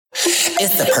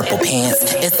It's the Purple Pants,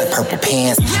 it's the Purple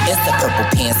Pants, it's the Purple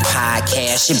Pants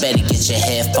podcast. You better get your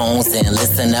headphones and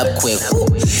listen up quick. Ooh.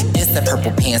 It's the Purple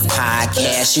Pants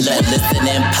podcast. You better listen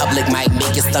in public, might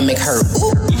make your stomach hurt. Ooh.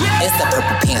 It's the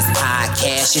Purple Pants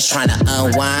podcast. You're trying to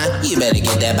unwind, you better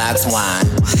get that box wine.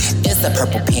 It's the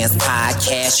Purple Pants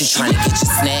podcast. You're trying to get your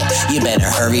snack, you better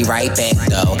hurry right back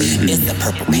though. It's the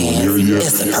Purple Pants,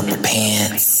 it's the Purple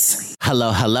Pants.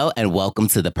 Hello, and welcome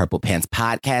to the Purple Pants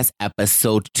Podcast,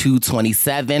 episode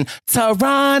 227,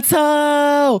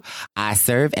 Toronto. I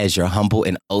serve as your humble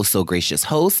and oh-so-gracious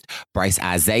host, Bryce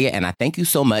Isaiah, and I thank you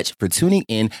so much for tuning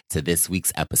in to this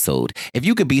week's episode. If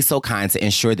you could be so kind to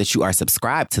ensure that you are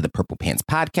subscribed to the Purple Pants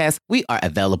Podcast, we are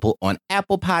available on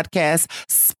Apple Podcasts,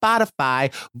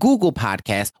 Spotify, Google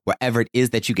Podcasts, wherever it is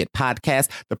that you get podcasts.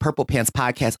 The Purple Pants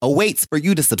Podcast awaits for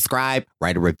you to subscribe,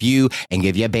 write a review, and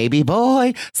give your baby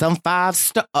boy some 5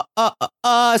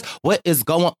 stars. What is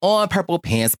going on, Purple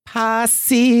Pants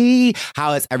Posse?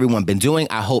 How has everyone been doing?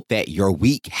 I hope that your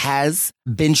week has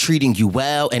been treating you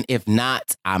well. And if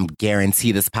not, I'm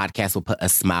guarantee this podcast will put a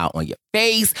smile on your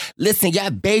face. Listen,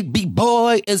 your baby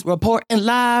boy is reporting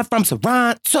live from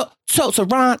Toronto.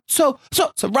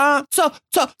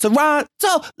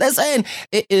 Listen,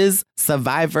 it is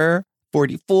Survivor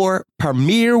 44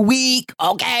 premiere week,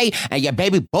 okay? And your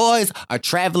baby boys are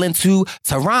traveling to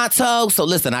Toronto. So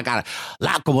listen, I got a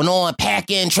lot going on,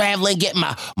 packing, traveling, getting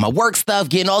my work stuff,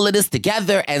 getting all of this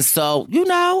together. And so, you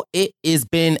know, it has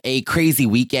been a crazy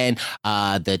weekend.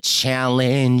 The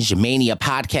Challenge Mania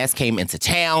podcast came into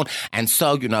town. And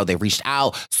so, you know, they reached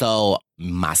out. So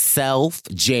myself,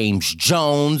 James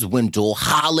Jones, Wendell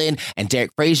Holland, and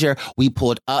Derek Frazier, we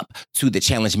pulled up to the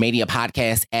Challenge Mania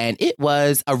podcast, and it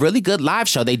was a really good live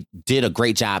show. They did a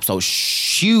great job. So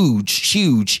huge.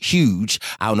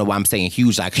 I don't know why I'm saying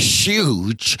huge, like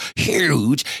huge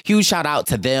shout out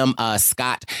to them,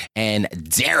 Scott and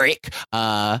Derek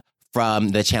from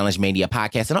the Challenge Mania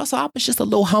podcast. And also, I was just a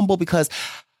little humble because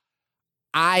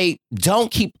I don't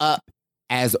keep up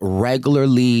as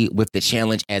regularly with the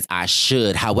challenge as I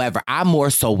should. However, I more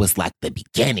so was like the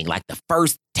beginning, like the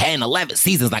first 10, 11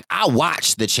 seasons. Like I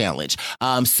watched the challenge.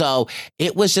 So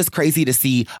it was just crazy to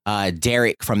see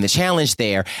Derek from the challenge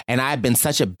there. And I've been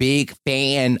such a big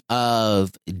fan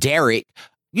of Derek.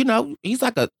 You know, he's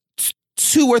like a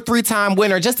 2 or 3 time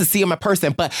winner, just to see him in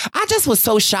person. But I just was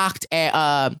so shocked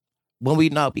at when we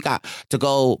got to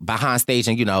go behind stage,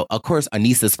 and, you know, of course,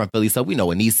 Anissa's from Philly, so we know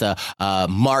Anissa,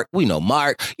 Mark, we know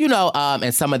Mark, you know,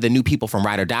 and some of the new people from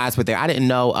Ride or Dies were there. I didn't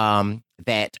know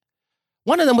that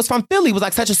one of them was from Philly. It was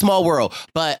like such a small world.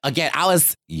 But again,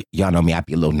 y'all know me, I'd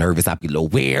be a little nervous, I'd be a little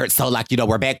weird. So like, you know,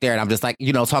 we're back there and I'm just like,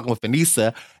 you know, talking with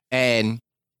Anissa, and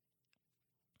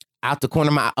out the corner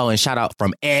of my and shout out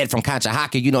from Ed from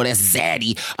Conshohocken, you know, that's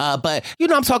Zaddy. But, you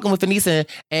know, I'm talking with Anissa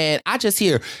and I just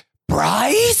hear,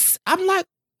 Bryce? I'm like,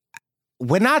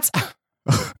 when I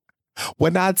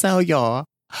tell y'all,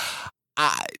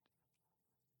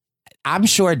 I'm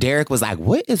sure Derek was like,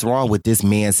 what is wrong with this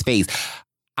man's face?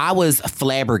 I was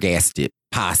flabbergasted,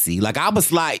 posse. Like, I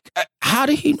was like, how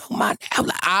did he know my name?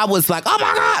 Like, I was like, oh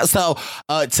my God. So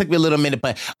it took me a little minute,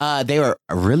 but they were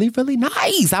really, really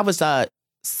nice. I was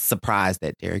surprised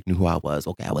that Derek knew who I was.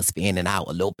 Okay, I was fanning out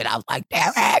a little bit. I was like,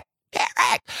 Derek.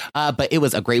 But it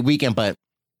was a great weekend, but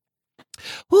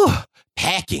whew,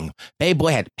 packing. Baby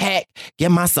boy had to pack,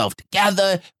 get myself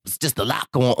together. It was just a lot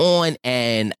going on.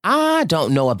 And I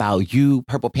don't know about you,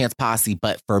 Purple Pants Posse,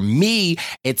 but for me,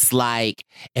 it's like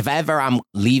if ever I'm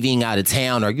leaving out of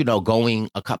town or, you know, going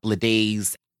a couple of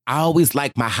days, I always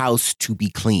like my house to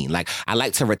be clean. Like, I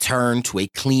like to return to a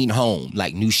clean home,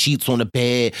 like new sheets on the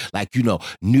bed, like, you know,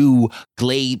 new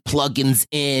Glade plugins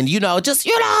in, you know, just,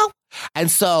 you know.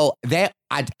 And so that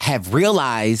I have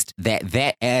realized that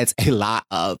adds a lot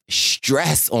of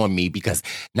stress on me, because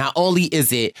not only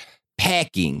is it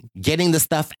packing, getting the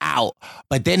stuff out,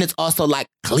 but then it's also like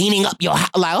cleaning up your house.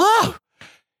 Like, oh,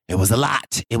 it was a lot.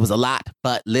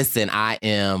 But listen, I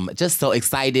am just so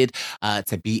excited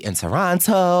to be in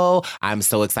Toronto. I'm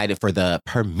so excited for the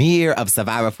premiere of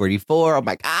Survivor 44. Oh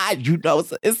my God, you know,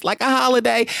 it's like a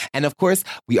holiday. And of course,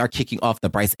 we are kicking off the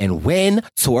Bryce and Win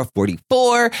Tour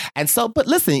 44. And so, but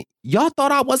listen, y'all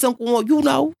thought I wasn't going to, you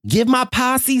know, give my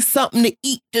posse something to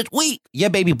eat this week. Your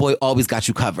baby boy always got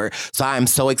you covered. So I'm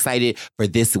so excited for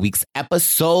this week's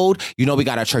episode. You know, we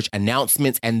got our church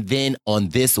announcements. And then on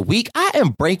this week, I am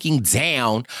breaking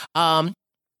down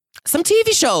some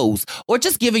TV shows, or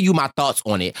just giving you my thoughts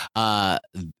on it.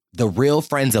 The Real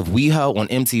Friends of WeHo on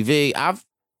MTV.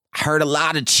 heard a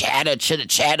lot of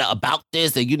chitter about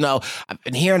this. And, you know, I've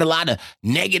been hearing a lot of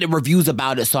negative reviews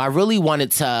about it. So I really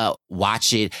wanted to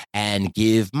watch it and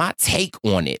give my take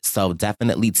on it. So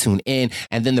definitely tune in.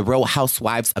 And then The Real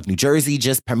Housewives of New Jersey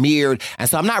just premiered. And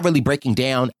so I'm not really breaking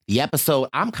down the episode.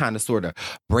 I'm kind of sort of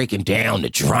breaking down the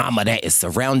drama that is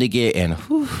surrounding it. And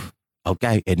whew,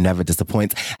 okay, it never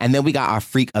disappoints. And then we got our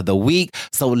Freak of the Week.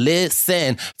 So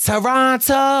listen,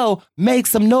 Toronto, make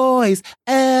some noise.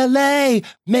 LA,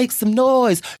 make some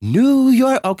noise. New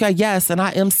York, okay, yes. And I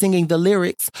am singing the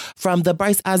lyrics from the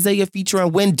Bryce Isaiah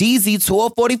featuring Wendeezy Tour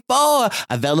 44,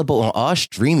 available on all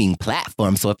streaming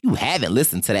platforms. So if you haven't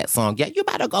listened to that song yet, you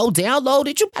better go download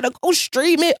it. You better go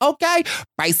stream it, okay?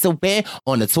 Bryce Band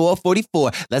on the Tour 44.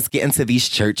 Let's get into these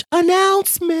church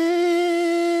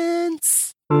announcements.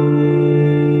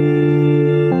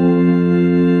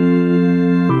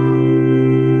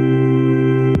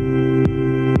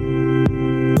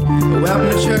 Welcome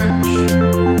to church.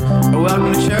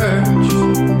 Welcome to church.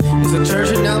 It's a church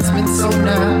announcement, so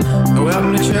now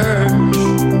welcome to church.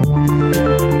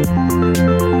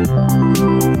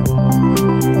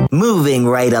 Moving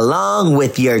right along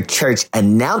with your church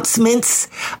announcements,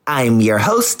 I'm your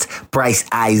host, Bryce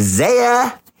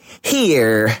Isaiah,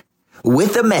 here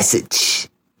with a message.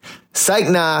 Psych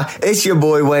nah, it's your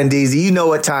boy Wendeezy. You know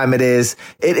what time it is.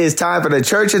 It is time for the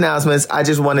church announcements. I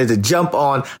just wanted to jump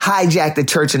on, hijack the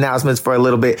church announcements for a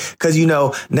little bit, because, you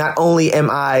know, not only am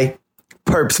I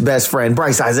Perp's best friend,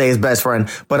 Bryce Isaiah's best friend,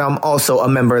 but I'm also a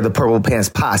member of the Purple Pants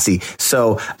Posse.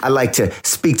 So I like to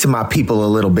speak to my people a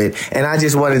little bit. And I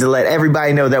just wanted to let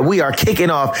everybody know that we are kicking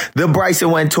off the Bryce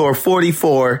and Wen Tour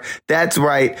 44. That's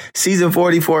right. Season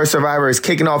 44 of Survivor is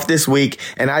kicking off this week.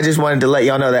 And I just wanted to let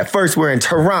y'all know that first we're in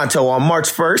Toronto on March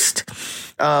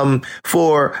 1st.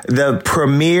 For the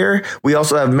premiere. We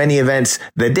also have many events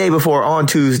the day before on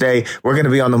Tuesday. We're going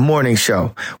to be on the morning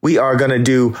show. We are going to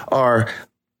do our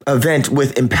event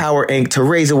with Empower Inc. to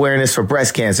raise awareness for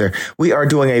breast cancer. We are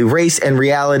doing a race and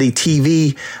reality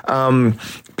TV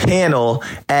panel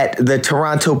at the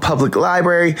Toronto Public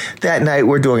Library. That night,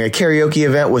 we're doing a karaoke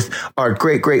event with our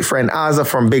great friend Azza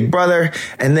from Big Brother.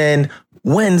 And then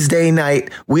Wednesday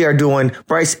night, we are doing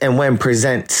Bryce and Wen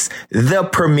Presents the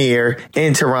premiere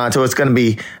in Toronto. It's going to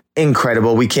be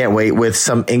incredible. We can't wait, with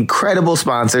some incredible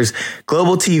sponsors.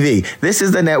 Global TV. This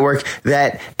is the network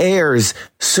that airs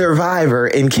Survivor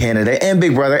in Canada and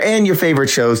Big Brother and your favorite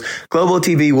shows. Global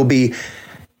TV will be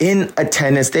in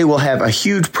attendance. They will have a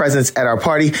huge presence at our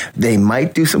party. They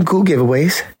might do some cool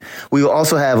giveaways. We will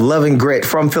also have Love and Grit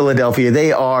from Philadelphia.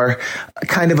 They are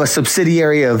kind of a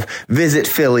subsidiary of Visit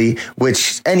Philly,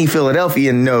 which any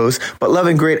Philadelphian knows. But Love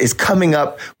and Grit is coming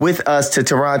up with us to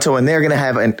Toronto, and they're going to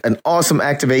have an awesome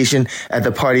activation at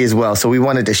the party as well. So we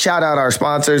wanted to shout out our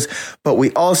sponsors, but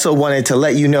we also wanted to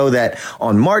let you know that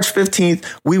on March 15th,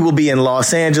 we will be in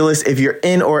Los Angeles. If you're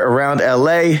in or around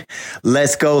LA,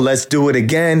 let's go. Let's do it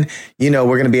again. You know,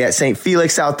 we're going to be at St.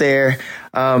 Felix out there.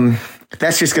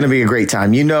 That's just going to be a great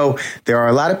time. You know, there are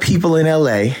a lot of people in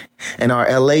LA, and our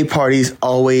LA parties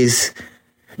always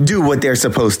do what they're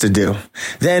supposed to do.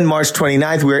 Then March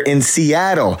 29th, we're in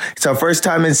Seattle. It's our first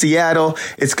time in Seattle.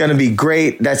 It's going to be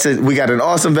great. That's it. We got an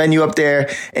awesome venue up there,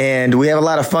 and we have a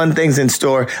lot of fun things in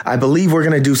store. I believe we're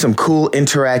going to do some cool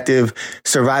interactive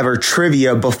Survivor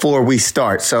trivia before we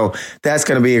start. So that's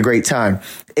going to be a great time.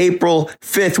 April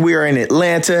 5th, we are in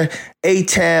Atlanta,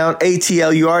 A-Town,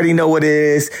 ATL. You already know what it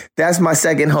is. That's my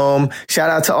second home. Shout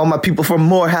out to all my people from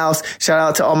Morehouse. Shout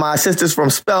out to all my sisters from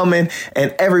Spelman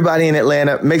and everybody in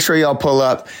Atlanta. Make sure y'all pull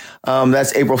up.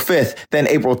 That's April 5th. Then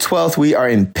April 12th, we are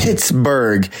in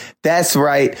Pittsburgh. That's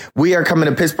right. We are coming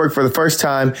to Pittsburgh for the first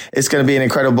time. It's going to be an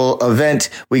incredible event.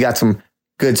 We got some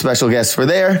good special guests for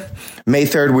there. May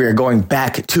 3rd, we are going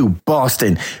back to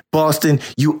Boston. Boston,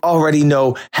 you already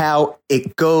know how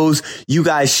it goes. You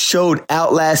guys showed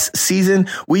out last season.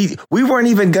 We weren't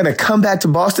even going to come back to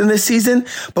Boston this season,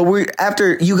 but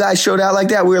after you guys showed out like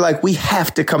that, we were like, we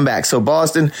have to come back. So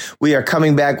Boston, we are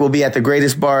coming back. We'll be at the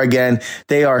Greatest Bar again.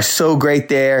 They are so great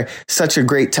there. Such a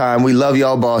great time. We love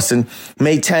y'all, Boston.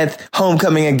 May 10th,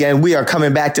 homecoming again. We are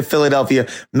coming back to Philadelphia.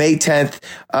 May 10th,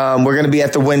 we're going to be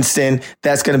at the Winston.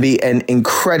 That's going to be an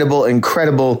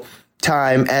incredible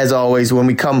time, as always, when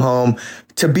we come home,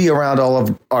 to be around all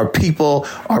of our people,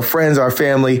 our friends, our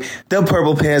family, the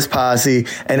Purple Pants Posse,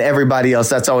 and everybody else.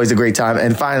 That's always a great time.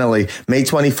 And finally, May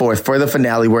 24th, for the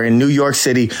finale, we're in New York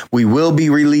City. We will be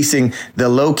releasing the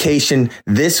location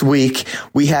this week.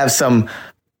 We have some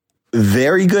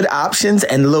very good options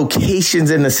and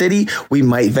locations in the city. We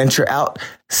might venture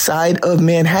outside of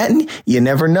Manhattan. You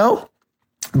never know.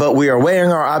 But we are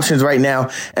weighing our options right now,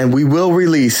 and we will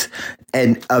release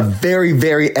a very,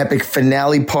 very epic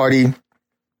finale party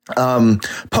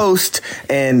post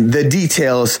and the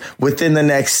details within the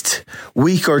next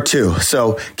week or two.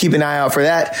 So keep an eye out for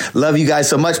that. Love you guys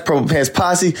so much. Purple Pants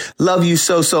Posse. Love you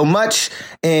so, so much.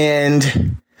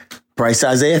 And Bryce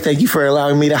Isaiah, thank you for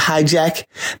allowing me to hijack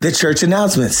the church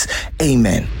announcements.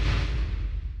 Amen.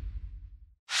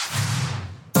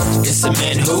 It's a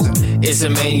man who, it's a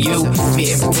man you.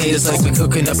 Meat and potatoes like we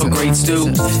cooking up a great stew.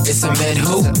 It's a man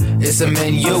who, it's a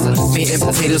man you. Meat and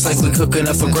potatoes like we cooking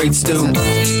up a great stew.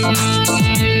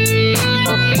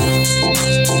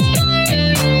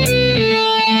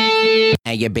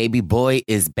 And your baby boy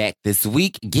is back this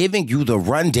week, giving you the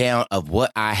rundown of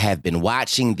what I have been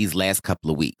watching these last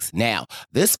couple of weeks. Now,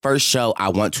 this first show I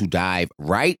want to dive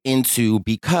right into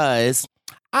because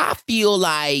I feel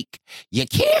like you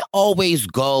can't always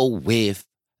go with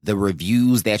the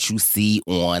reviews that you see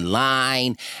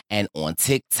online and on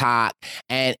TikTok.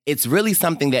 And it's really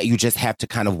something that you just have to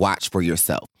kind of watch for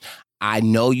yourself. I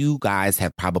know you guys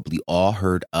have probably all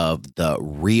heard of the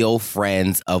Real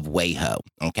Friends of WeHo.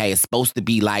 Okay, it's supposed to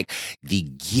be like the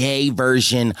gay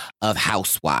version of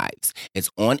Housewives. It's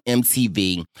on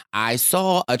MTV. I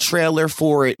saw a trailer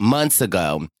for it months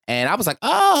ago, and I was like,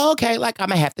 oh, okay, like I'm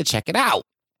gonna have to check it out.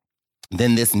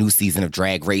 Then this new season of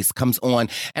Drag Race comes on,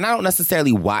 and I don't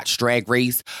necessarily watch Drag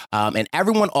Race. And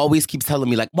everyone always keeps telling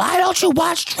me, like, why don't you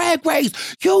watch Drag Race?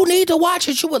 You need to watch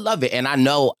it. You would love it. And I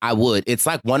know I would. It's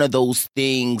like one of those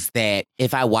things that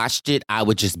if I watched it, I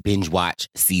would just binge watch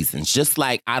seasons. Just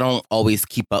like I don't always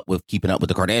keeping up with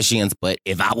the Kardashians, but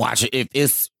if I watch it, if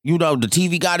it's, you know, the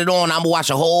TV got it on, I'm going to watch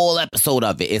a whole episode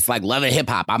of it. It's like Love and Hip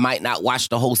Hop. I might not watch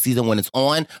the whole season when it's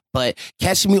on, but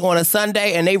catch me on a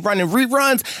Sunday and they running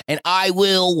reruns, and I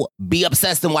will be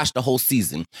obsessed and watch the whole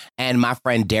season. And my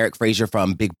friend Derek Frazier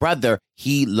from Big Brother,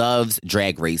 he loves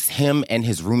Drag Race. Him and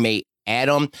his roommate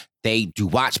Adam, they do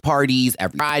watch parties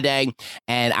every Friday.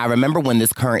 And I remember when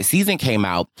this current season came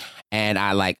out, and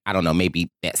I don't know, maybe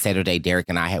that Saturday, Derek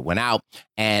and I had went out,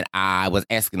 and I was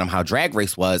asking them how Drag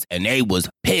Race was, and they was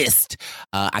pissed.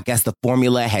 I guess the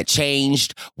formula had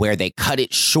changed where they cut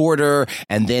it shorter,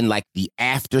 and then like the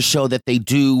after show that they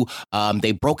do,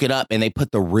 they broke it up and they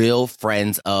put the Real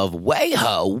Friends of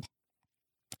WeHo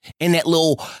in that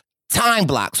little time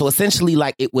block. So essentially,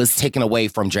 like, it was taken away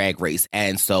from Drag Race.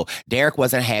 And so Derek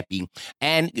wasn't happy.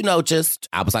 And, you know,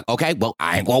 I was like, okay, well,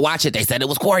 I ain't gonna watch it. They said it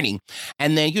was corny.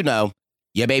 And then, you know,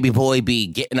 your baby boy be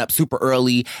getting up super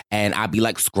early, and I'd be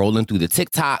like scrolling through the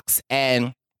TikToks,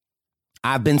 and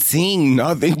I've been seeing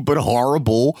nothing but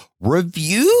horrible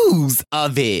reviews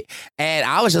of it. And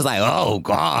I was just like, oh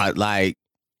God, like,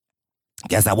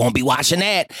 guess I won't be watching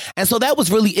that. And so that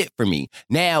was really it for me.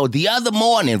 Now, the other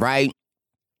morning, right,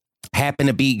 happened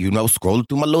to be, you know, scrolling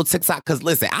through my little TikTok, because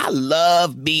listen, I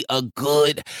love me a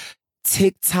good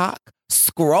TikTok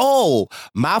scroll.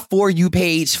 My For You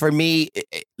page for me,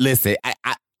 listen,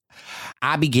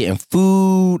 I be getting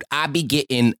food, I be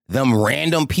getting them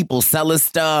random people selling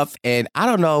stuff, and I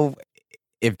don't know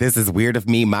if this is weird of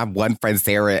me. My one friend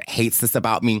Sarah hates this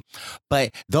about me,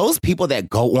 but those people that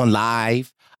go on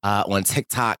live on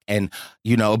TikTok and,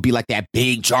 you know, be like that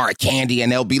big jar of candy, and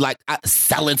they'll be like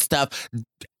selling stuff.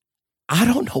 I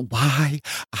don't know why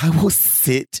I will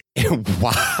sit and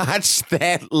watch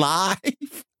that live.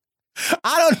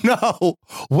 I don't know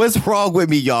what's wrong with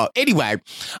me, y'all. Anyway,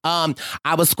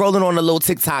 I was scrolling on a little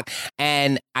TikTok,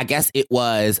 and I guess it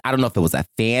was, I don't know if it was a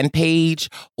fan page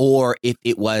or if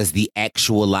it was the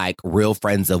actual, like, Real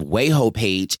Friends of WeHo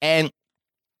page, and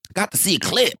got to see a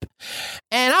clip.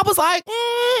 And I was like,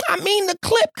 the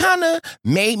clip kind of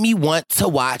made me want to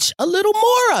watch a little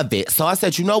more of it. So I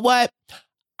said, you know what?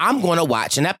 I'm going to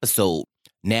watch an episode.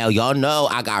 Now, y'all know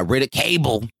I got rid of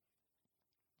cable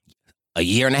a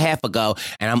year and a half ago,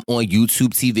 and I'm on YouTube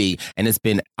TV, and it's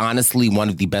been honestly one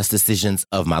of the best decisions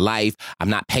of my life. I'm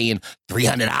not paying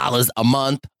 $300 a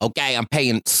month, okay? I'm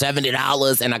paying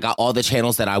 $70, and I got all the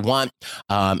channels that I want,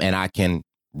 and I can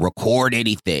record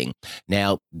anything.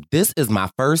 Now, this is my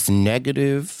first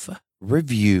negative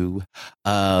review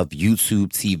of YouTube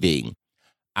TV.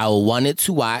 I wanted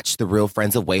to watch The Real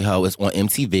Friends of WeHo. It's on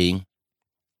MTV.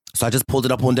 So I just pulled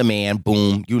it up on demand.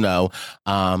 Boom, you know.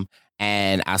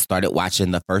 And I started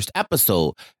watching the first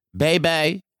episode.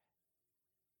 Baby,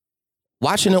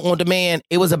 watching it on demand,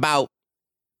 it was about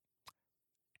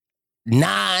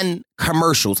 9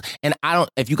 commercials. And I don't,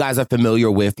 if you guys are familiar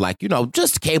with, like, you know,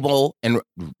 just cable in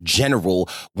general,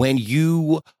 when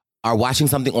you are watching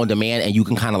something on demand and you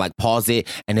can kind of like pause it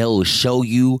and it'll show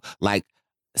you, like,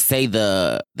 say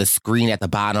the screen at the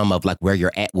bottom of like where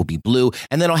you're at will be blue,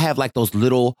 and then it'll have like those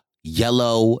little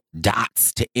yellow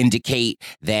dots to indicate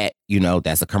that,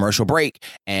 that's a commercial break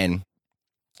and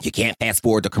you can't fast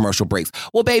forward the commercial breaks.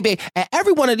 Well, baby, at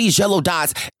every one of these yellow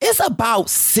dots, it's about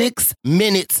 6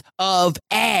 minutes of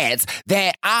ads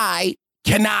that I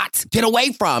cannot get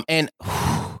away from. And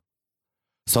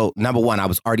so, number one, I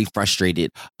was already frustrated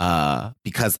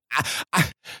because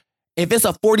if it's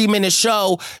a 40-minute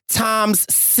show times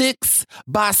 6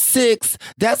 by 6,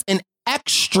 that's an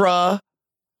extra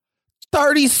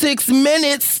 36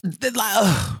 minutes.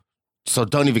 So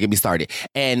don't even get me started.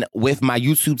 And with my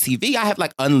YouTube TV, I have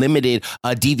like unlimited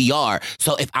DVR.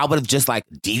 So if I would have just like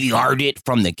DVR'd it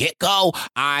from the get-go,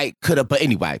 I could have. But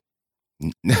anyway,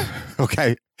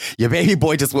 okay, your baby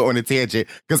boy just went on a tangent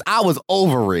because I was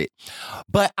over it.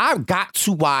 But I got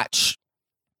to watch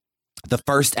the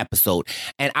first episode.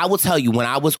 And I will tell you, when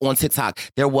I was on TikTok,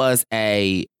 there was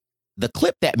the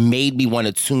clip that made me want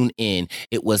to tune in.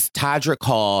 It was Todrick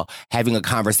Hall having a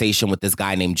conversation with this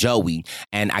guy named Joey.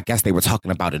 And I guess they were talking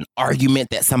about an argument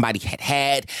that somebody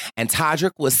had. And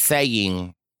Todrick was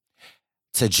saying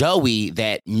to Joey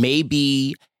that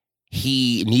maybe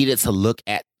he needed to look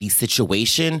at the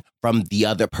situation from the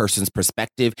other person's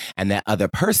perspective, and that other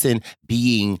person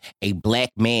being a black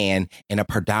man in a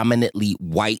predominantly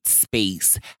white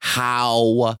space,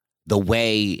 how the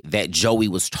way that Joey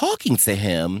was talking to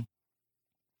him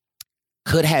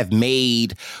could have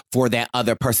made for that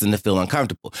other person to feel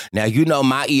uncomfortable. Now,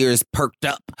 my ears perked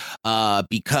up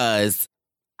because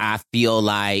I feel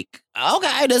like,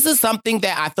 okay, this is something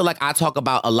that I feel like I talk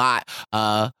about a lot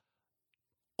on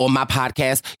my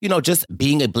podcast, just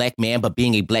being a black man, but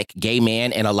being a black gay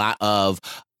man in a lot of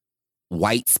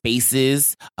white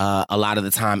spaces, a lot of the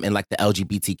time in like the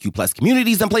LGBTQ plus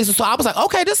communities and places. So I was like,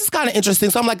 okay, this is kind of interesting.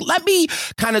 So I'm like, let me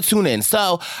kind of tune in.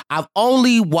 So I've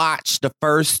only watched the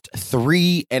first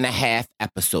 3.5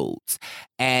 episodes,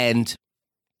 and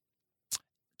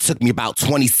took me about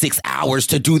 26 hours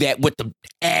to do that with the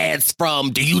ads from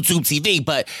the YouTube TV.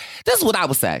 But this is what I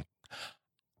would say.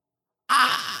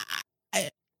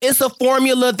 It's a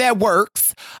formula that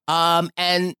works.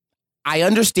 And I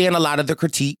understand a lot of the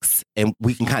critiques, and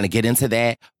we can kind of get into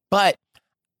that. But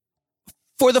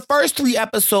for the first 3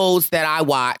 episodes that I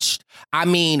watched, I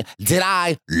mean, did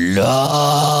I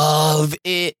love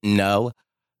it? No.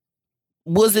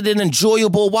 Was it an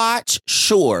enjoyable watch?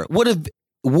 Sure.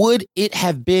 Would it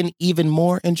have been even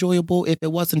more enjoyable if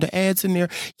it wasn't the ads in there?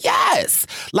 Yes.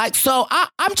 So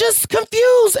I'm just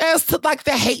confused as to like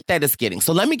the hate that it's getting.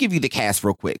 So let me give you the cast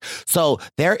real quick. So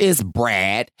there is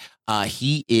Brad.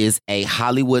 He is a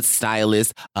Hollywood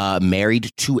stylist,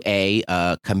 married to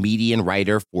a comedian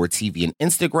writer for TV and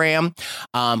Instagram.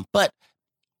 But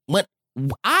when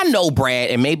I know Brad,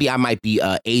 and maybe I might be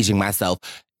aging myself,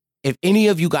 if any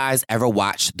of you guys ever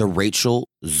watched the Rachel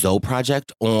Zoe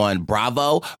Project on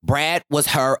Bravo, Brad was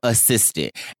her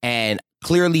assistant. And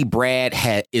clearly Brad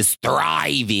is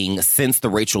thriving since the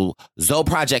Rachel Zoe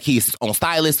Project. He's his own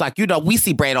stylist. We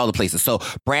see Brad all the places. So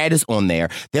Brad is on there.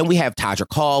 Then we have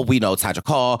Todrick Hall. We know Todrick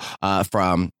Hall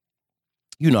from,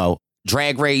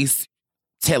 Drag Race,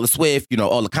 Taylor Swift,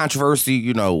 all the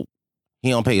controversy, he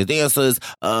don't pay his dancers,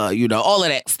 all of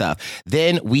that stuff.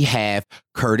 Then we have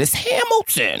Curtis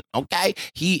Hamilton, okay?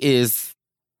 He is,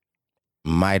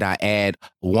 might I add,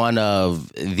 one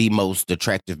of the most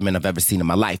attractive men I've ever seen in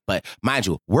my life. But mind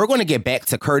you, we're going to get back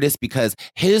to Curtis because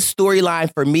his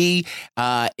storyline for me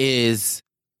is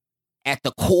at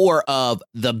the core of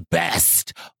the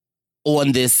best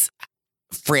on this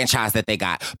franchise that they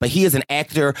got. But he is an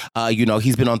actor.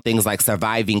 He's been on things like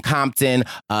Surviving Compton,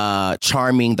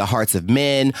 Charming the Hearts of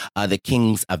Men, The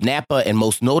Kings of Napa, and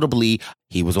most notably,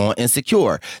 he was on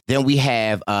Insecure. Then we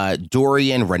have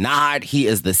Dorian Renard. He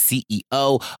is the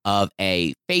CEO of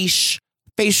a face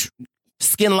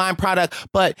skin line product,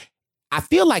 but I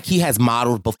feel like he has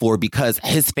modeled before because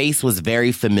his face was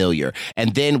very familiar.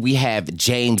 And then we have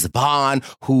James Vaughn,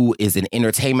 who is an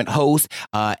entertainment host,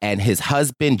 and his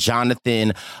husband,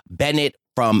 Jonathan Bennett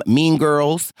from Mean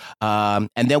Girls. And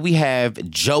then we have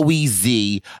Joey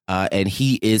Z, and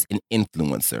he is an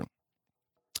influencer.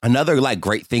 Another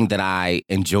great thing that I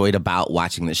enjoyed about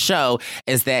watching the show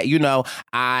is that,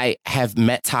 I have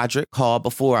met Todrick Hall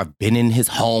before. I've been in his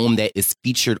home that is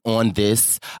featured on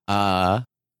this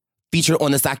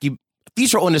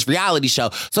reality show.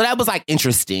 So that was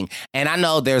interesting. And I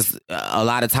know there's a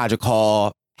lot of Todrick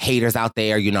Hall haters out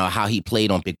there, how he played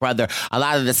on Big Brother, a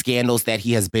lot of the scandals that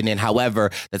he has been in.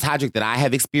 However, the Todrick that I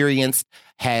have experienced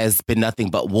has been nothing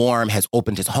but warm, has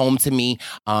opened his home to me.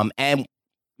 And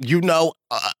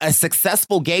a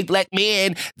successful gay black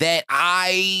man that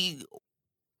I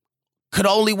could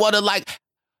only want to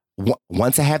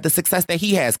want to have the success that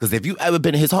he has. Because if you ever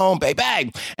been in his home,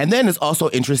 baby. And then it's also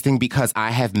interesting because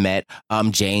I have met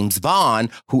James Vaughn,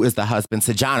 who is the husband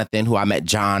to Jonathan, who I met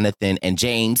Jonathan and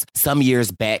James some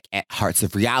years back at Hearts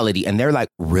of Reality. And they're like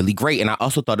really great. And I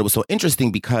also thought it was so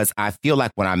interesting because I feel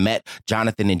like when I met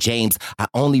Jonathan and James, I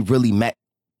only really met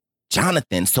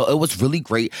Jonathan. So it was really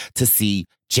great to see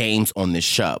James on this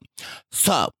show.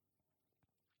 So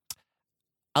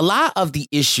a lot of the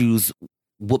issues,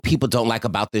 what people don't like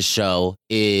about this show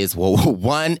is, well,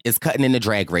 one is cutting in the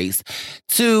Drag Race.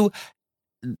 Two,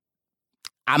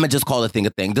 I'm going to just call the thing a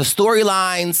thing. The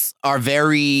storylines are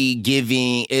very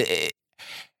giving.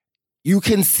 You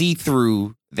can see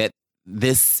through that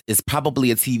this is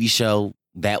probably a TV show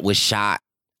that was shot,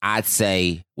 I'd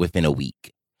say, within a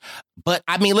week. But,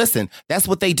 I mean, listen, that's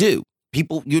what they do.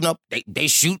 People, they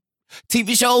shoot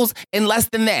TV shows in less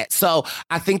than that. So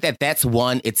I think that that's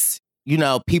one. It's,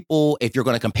 people, if you're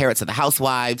going to compare it to The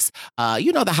Housewives,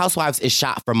 The Housewives is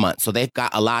shot for months. So they've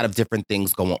got a lot of different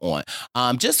things going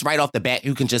on. Just right off the bat,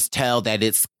 you can just tell that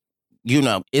it's,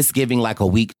 it's giving like a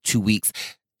week, 2 weeks.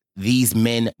 These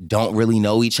men don't really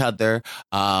know each other.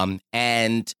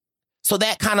 And so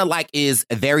that kind of like is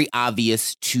very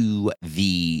obvious to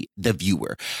the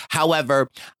viewer. However,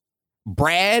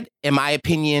 Brad, in my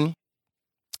opinion,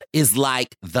 is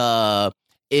like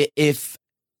if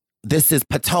this is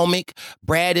Potomac,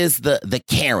 Brad is the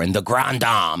Karen, the Grand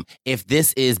Dame. If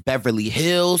this is Beverly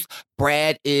Hills,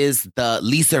 Brad is the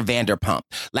Lisa Vanderpump.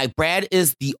 Like, Brad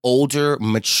is the older,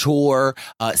 mature,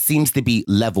 seems to be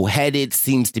level-headed,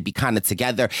 seems to be kind of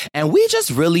together. And we just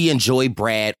really enjoy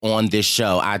Brad on this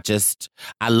show.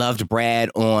 I loved Brad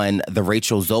on the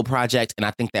Rachel Zoe Project, and I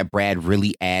think that Brad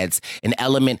really adds an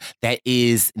element that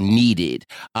is needed.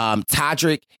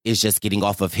 Todrick is just getting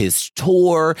off of his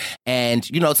tour, and,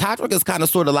 Todrick is kind of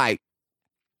sort of like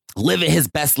living his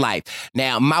best life.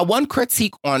 Now, my one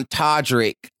critique on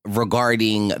Todrick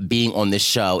regarding being on this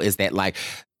show is that, like,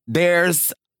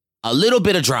 there's a little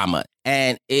bit of drama.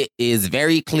 And it is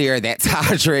very clear that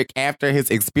Todrick, after his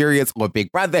experience with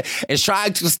Big Brother, is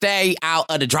trying to stay out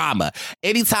of the drama.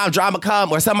 Anytime drama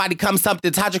come or somebody comes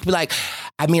something, Todrick be like,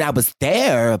 I mean, I was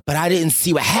there, but I didn't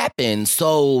see what happened.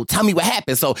 So tell me what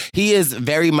happened. So he is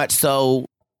very much so,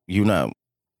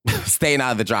 staying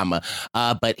out of the drama.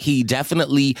 But he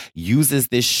definitely uses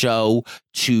this show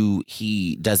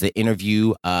he does an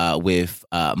interview with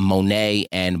Monet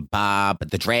and Bob,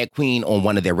 the drag queen, on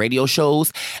one of their radio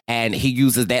shows. And he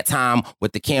uses that time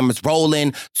with the cameras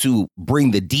rolling to bring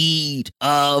the deed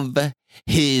of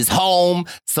his home.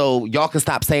 So y'all can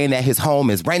stop saying that his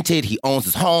home is rented. He owns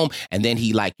his home. And then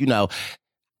he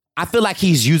I feel like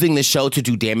he's using this show to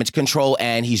do damage control,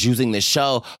 and he's using this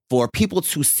show for people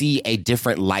to see a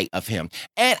different light of him.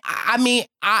 And I mean,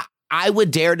 I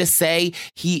would dare to say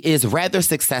he is rather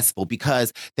successful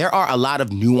because there are a lot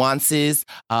of nuances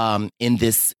in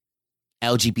this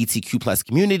LGBTQ plus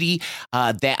community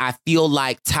that I feel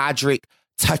like Todrick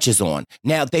touches on.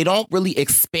 Now, they don't really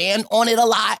expand on it a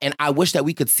lot, and I wish that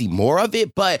we could see more of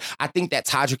it, but I think that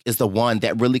Todrick is the one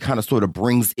that really kind of sort of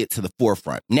brings it to the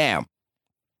forefront. Now,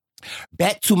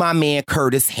 back to my man,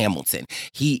 Curtis Hamilton.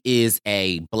 He is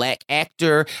a Black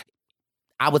actor,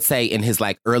 I would say in his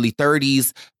early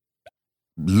 30s,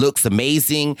 looks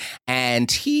amazing. And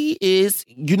he is,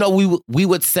 we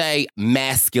would say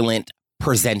masculine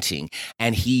presenting.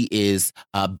 And he is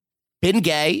been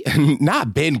gay,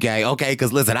 not been gay, okay?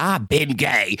 Because listen, I've been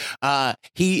gay.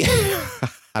 He,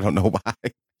 I don't know why.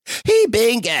 He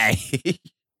been gay.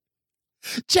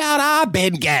 Child, I've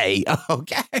been gay,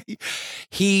 okay?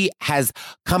 He has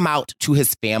come out to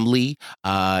his family.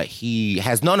 He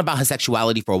has known about his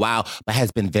sexuality for a while, but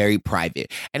has been very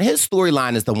private. And his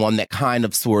storyline is the one that kind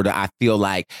of sort of, I feel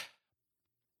like,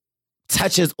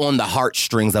 touches on the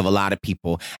heartstrings of a lot of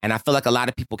people. And I feel like a lot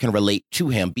of people can relate to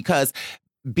him because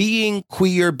being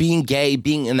queer, being gay,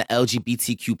 being in the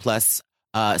LGBTQ plus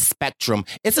spectrum,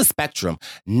 it's a spectrum.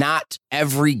 Not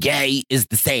every gay is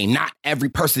the same. Not every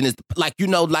person is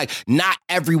not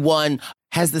everyone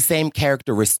has the same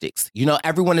characteristics.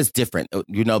 Everyone is different.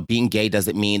 Being gay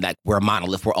doesn't mean we're a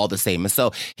monolith, we're all the same. And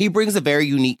so he brings a very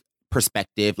unique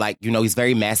perspective. He's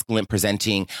very masculine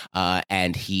presenting,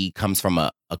 and he comes from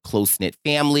a close-knit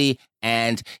family,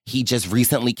 and he just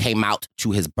recently came out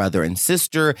to his brother and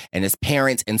sister and his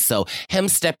parents. And so him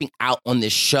stepping out on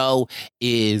this show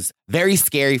is very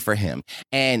scary for him.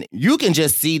 And you can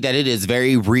just see that it is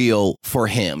very real for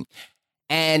him.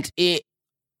 And it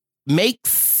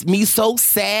makes me so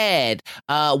sad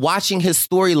watching his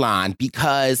storyline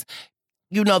because,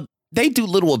 they do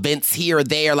little events here or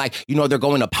there, they're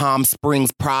going to Palm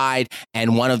Springs Pride,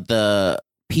 and one of the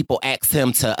people asked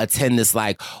him to attend this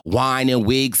like wine and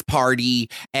wigs party.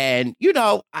 And,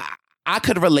 I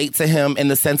could relate to him in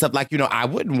the sense of like, I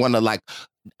wouldn't want to like,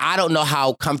 I don't know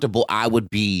how comfortable I would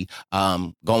be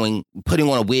putting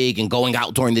on a wig and going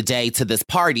out during the day to this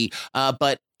party.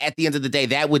 But at the end of the day,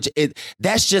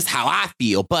 that's just how I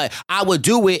feel. But I would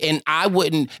do it, and I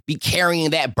wouldn't be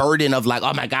carrying that burden of like,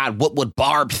 oh my God, what would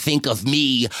Barb think of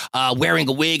me wearing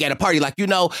a wig at a party? Like,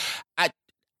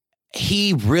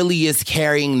 he really is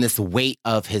carrying this weight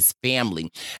of his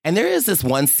family. And there is this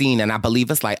one scene, and I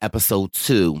believe it's like episode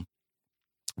 2,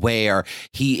 where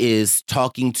he is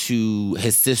talking to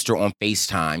his sister on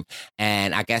FaceTime.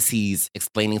 And I guess he's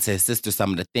explaining to his sister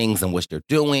some of the things in which they're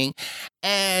doing.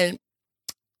 And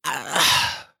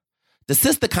the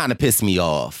sister kind of pissed me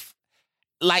off.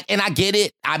 Like, and I get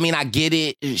it. I mean, I get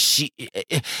it.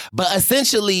 But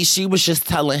essentially, she was just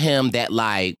telling him that,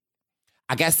 like,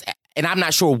 I guess, and I'm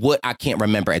not sure what, I can't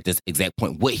remember at this exact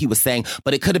point what he was saying,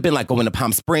 but it could have been like going to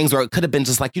Palm Springs, or it could have been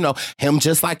just like, him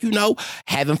just like,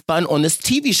 having fun on this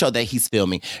TV show that he's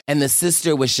filming. And the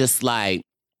sister was just like,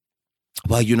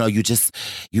 well, you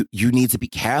need to be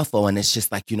careful. And it's just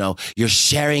like, you're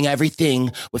sharing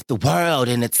everything with the world.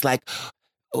 And it's like,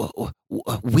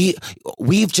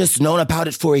 we've just known about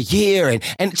it for a year,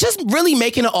 and just really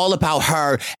making it all about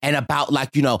her and about like,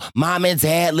 mom and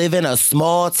dad live in a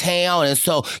small town. And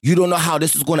so you don't know how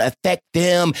this is going to affect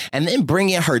them, and then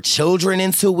bringing her children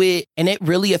into it. And it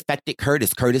really affected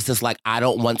Curtis. Curtis is like, I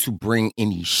don't want to bring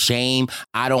any shame.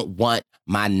 I don't want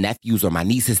my nephews or my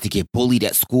nieces to get bullied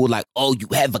at school. Like, oh, you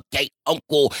have a gay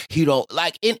uncle. He don't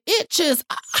like, and it just,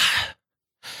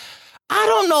 I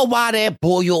don't know why that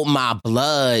boiled my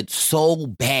blood so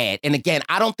bad. And again,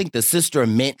 I don't think the sister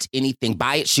meant anything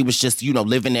by it. She was just,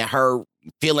 living in her,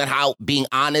 feeling how, being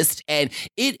honest. And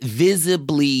it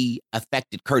visibly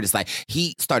affected Curtis. Like,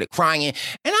 he started crying.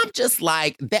 And I'm just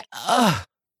like,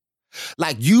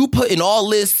 like, you putting all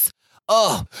this,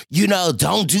 don't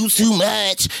do too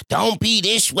much. Don't be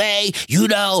this way.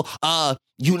 I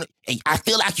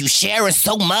feel like you sharing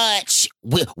so much.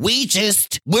 We're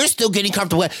still getting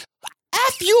comfortable.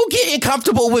 F you getting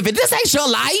comfortable with it. This ain't your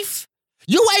life.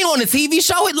 You ain't on a TV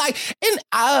show.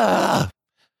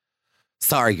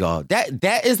 Sorry, y'all.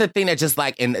 That is the thing that just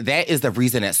like, and that is the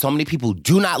reason that so many people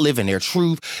do not live in their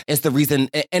truth. It's the reason.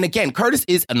 And again, Curtis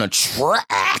is an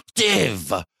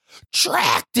attractive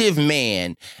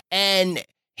man. And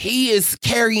he is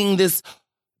carrying this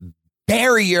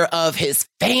barrier of his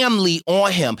family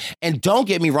on him. And don't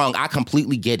get me wrong, I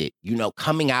completely get it.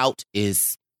 Coming out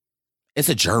it's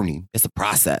a journey. It's a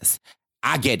process.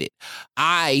 I get it.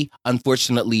 I,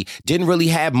 unfortunately, didn't really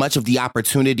have much of the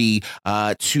opportunity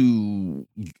to,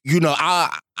 I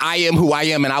am who I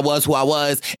am, and I was who I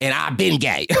was, and I've been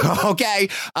gay, okay?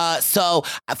 So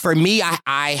for me,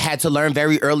 I had to learn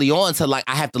very early on to, like,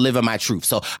 I have to live in my truth.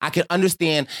 So I can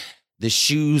understand the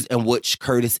shoes in which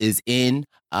Curtis is in,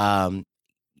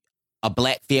 a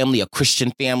Black family, a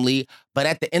Christian family. But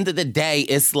at the end of the day,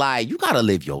 it's like, you got to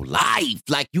live your life.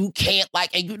 Like, you can't,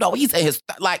 like, and he's in his,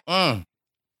 like,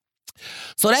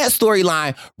 So that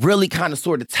storyline really kind of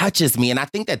sort of touches me. And I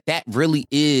think that really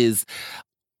is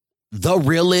the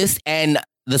realest and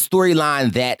the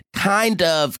storyline that kind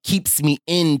of keeps me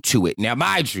into it. Now,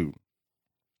 mind you,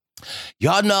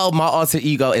 y'all know my alter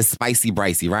ego is Spicy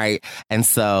Bricey, right? And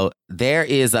so there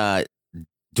is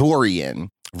Dorian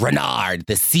Renard,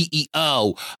 the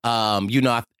CEO,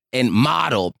 and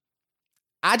model.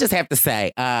 I just have to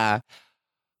say,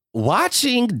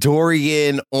 watching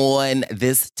Dorian on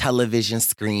this television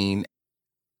screen,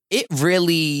 it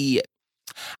really,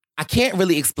 I can't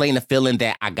really explain the feeling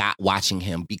that I got watching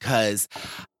him, because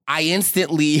I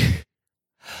instantly,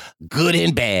 good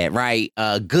and bad, right?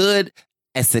 Good,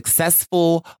 a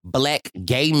successful Black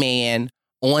gay man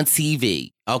on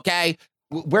TV, okay?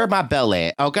 Where my bell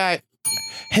at, okay?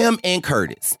 Him and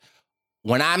Curtis.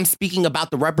 When I'm speaking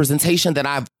about the representation that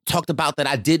I've talked about that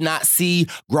I did not see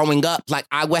growing up, like,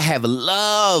 I would have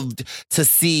loved to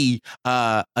see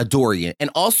a Dorian. And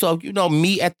also,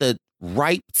 me at the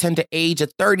ripe, tender age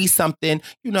of 30-something,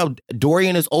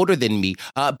 Dorian is older than me.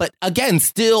 But again,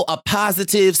 still a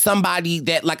positive, somebody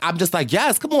that, like, I'm just like,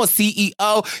 yes, come on,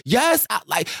 CEO. Yes,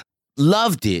 I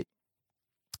loved it.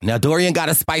 Now, Dorian got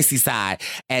a spicy side,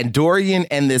 and Dorian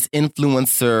and this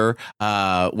influencer,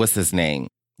 what's his name?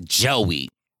 Joey.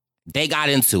 They got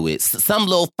into it. Some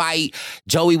little fight.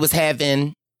 Joey was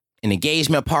having an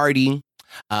engagement party.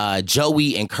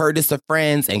 Joey and Curtis are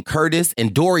friends, and Curtis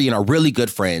and Dorian are really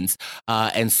good friends.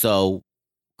 And so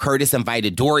Curtis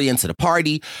invited Dorian to the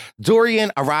party.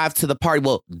 Dorian arrived to the party.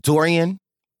 Well, Dorian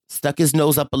stuck his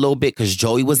nose up a little bit because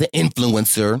Joey was an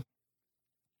influencer.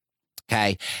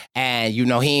 Okay. And, he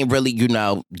ain't really,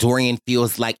 Dorian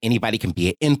feels like anybody can be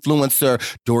an influencer.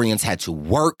 Dorian's had to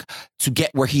work to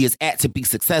get where he is at to be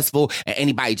successful. And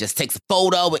anybody just takes a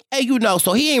photo. And,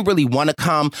 so he ain't really want to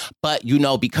come. But,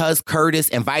 because Curtis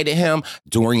invited him,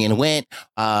 Dorian went.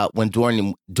 When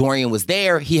Dorian was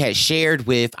there, he had shared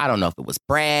with, I don't know if it was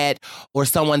Brad or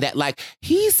someone that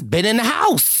he's been in the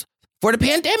house for the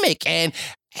pandemic. And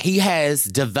he has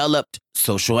developed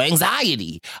social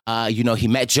anxiety. He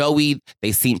met Joey.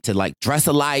 They seemed to dress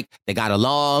alike. They got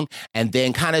along. And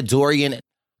then Dorian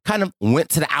went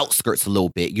to the outskirts a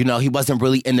little bit. He wasn't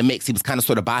really in the mix. He was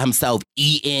sort of by himself,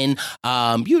 eating,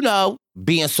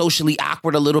 being socially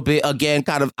awkward a little bit. Again,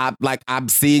 I'm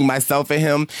seeing myself in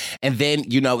him. And then,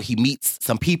 he meets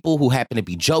some people who happen to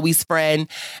be Joey's friend.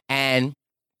 And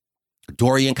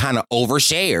Dorian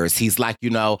overshares. He's like,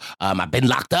 I've been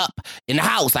locked up in the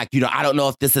house. I don't know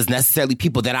if this is necessarily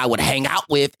people that I would hang out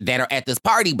with that are at this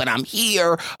party, but I'm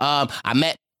here. I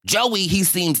met Joey. He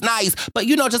seems nice, but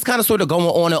just sort of going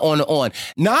on and on and on.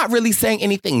 Not really saying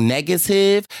anything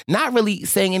negative, not really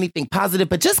saying anything positive,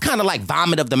 but just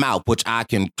vomit of the mouth, which I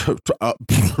can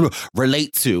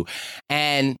relate to.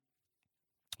 And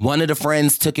one of the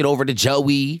friends took it over to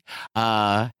Joey,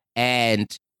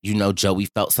 and Joey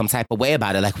felt some type of way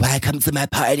about it. Why come to my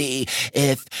party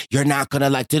if you're not going to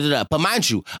da-da-da. But mind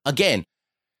you, again,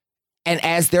 and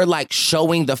as they're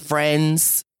showing the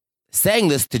friends saying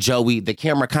this to Joey, the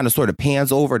camera sort of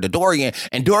pans over to Dorian,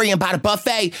 and Dorian by the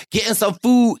buffet, getting some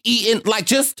food, eating,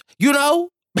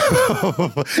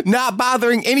 not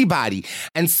bothering anybody.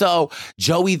 And so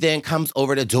Joey then comes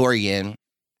over to Dorian.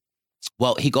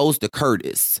 Well, he goes to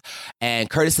Curtis, and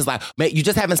Curtis is like, man, you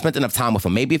just haven't spent enough time with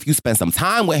him. Maybe if you spend some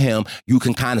time with him, you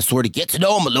can sort of get to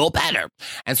know him a little better.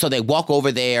 And so they walk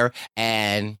over there,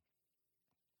 and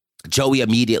Joey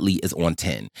immediately is on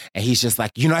 10. And he's just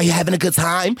like, are you having a good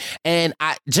time? And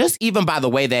even by the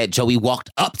way that Joey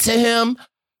walked up to him,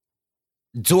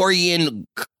 Dorian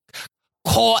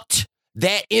caught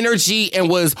that energy and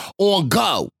was on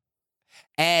go.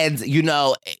 And,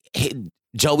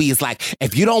 Joey is like,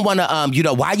 if you don't want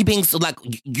to, why are you being so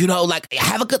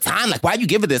have a good time? Why are you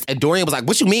giving this? And Dorian was like,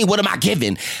 what you mean? What am I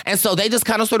giving? And so they just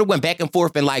sort of went back and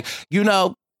forth and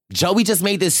Joey just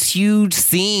made this huge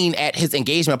scene at his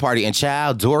engagement party, and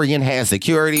child, Dorian has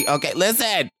security. Okay,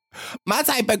 listen, my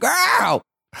type of girl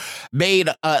made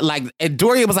and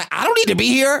Dorian was like, I don't need to be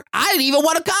here. I didn't even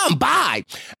want to come. Bye.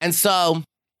 And so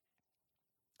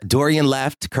Dorian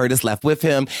left, Curtis left with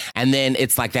him, and then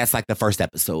it's that's the first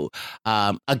episode.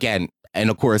 Again, and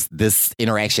of course, this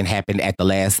interaction happened at the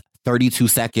last 32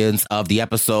 seconds of the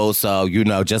episode. So,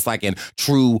 just like in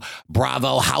true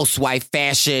Bravo housewife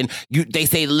fashion, they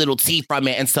say the little T from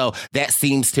it. And so that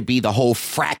seems to be the whole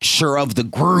fracture of the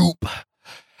group.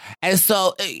 And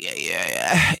so,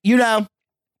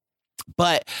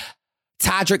 but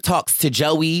Todrick talks to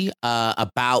Joey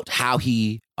about how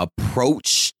he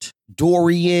approached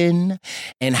Dorian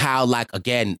and how,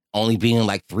 again, only being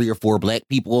 3 or 4 black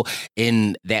people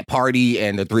in that party,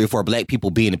 and the 3 or 4 black people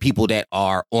being the people that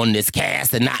are on this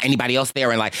cast and not anybody else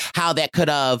there, and how that could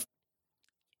have,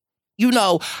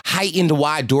 heightened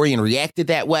why Dorian reacted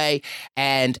that way.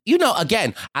 And,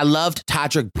 again, I loved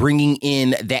Todrick bringing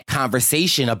in that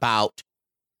conversation about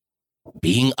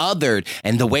being othered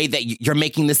and the way that you're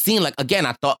making the scene. Again,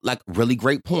 I thought really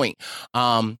great point.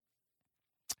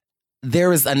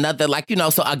 There is another,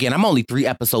 so again, I'm only 3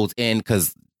 episodes in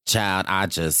because, child, I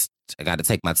got to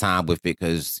take my time with it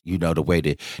because, the way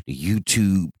the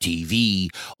YouTube TV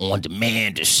on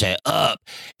demand is set up,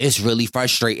 it's really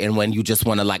frustrating when you just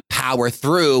want to power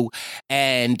through,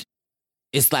 and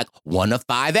it's 1 of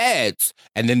 5 ads.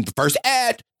 And then the first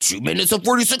ad, 2 minutes and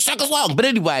 46 seconds long. But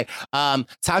anyway,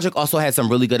 Todrick also had some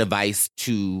really good advice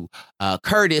to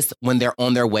Curtis when they're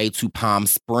on their way to Palm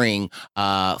Spring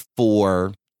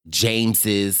for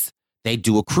James's. They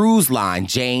do a cruise line.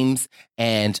 James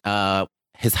and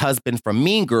his husband from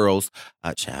Mean Girls.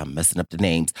 I'm messing up the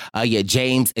names.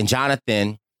 James and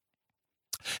Jonathan.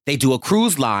 They do a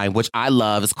cruise line, which I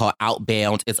love. It's called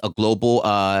Outbound. It's a global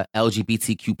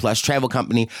LGBTQ plus travel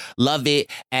company. Love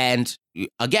it. And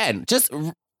again, just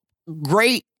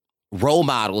great role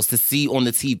models to see on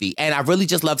the TV. And I really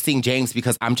just love seeing James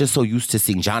because I'm just so used to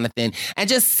seeing Jonathan and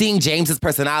just seeing James's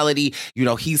personality.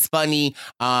 He's funny.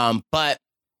 But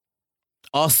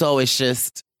also it's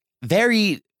just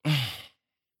very,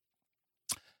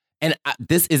 and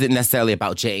this isn't necessarily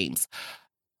about James,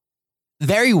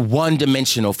 very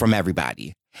one-dimensional from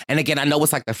everybody. And again, I know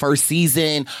it's like the first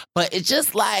season, but it's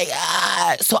just like,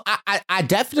 so I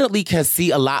definitely can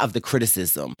see a lot of the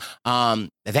criticism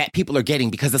that people are getting,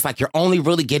 because it's like you're only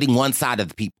really getting one side of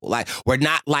the people. Like, we're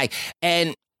not like,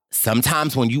 and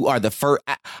sometimes when you are the first,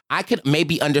 I could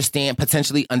maybe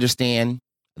potentially understand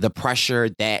the pressure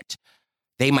that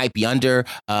they might be under,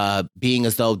 being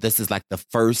as though this is like the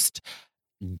first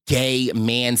gay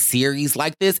man series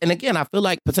like this. And again, I feel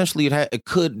like potentially it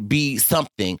could be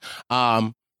something.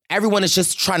 Everyone is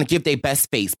just trying to give their best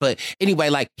face. But anyway,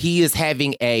 like, he is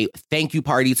having a thank you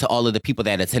party to all of the people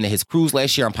that attended his cruise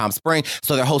last year on Palm Springs.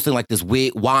 So they're hosting like this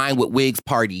wine with wigs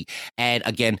party. And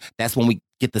again, that's when we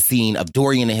get the scene of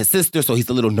Dorian and his sister. So he's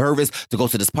a little nervous to go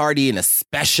to this party. And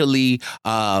especially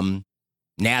now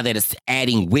that it's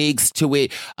adding wigs to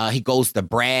it, he goes to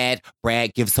Brad.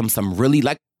 Brad gives him some really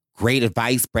like great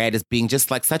advice. Brad is being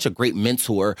just like such a great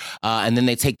mentor. And then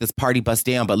they take this party bus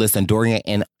down. But listen,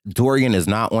 Dorian is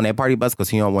not on that party bus because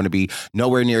he don't want to be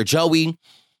nowhere near Joey.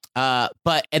 And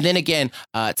then again,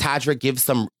 Todrick gives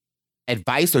some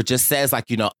advice, or just says like,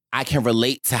 I can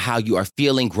relate to how you are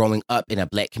feeling growing up in a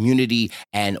Black community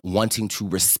and wanting to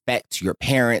respect your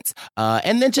parents.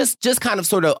 And then just kind of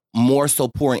sort of more so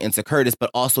pouring into Curtis, but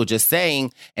also just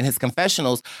saying in his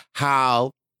confessionals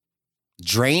how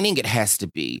draining it has to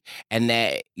be, and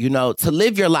that, to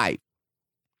live your life.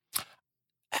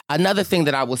 Another thing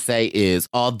that I will say is,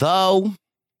 although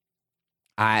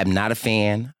I am not a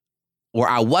fan, or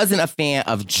I wasn't a fan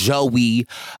of Joey,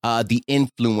 the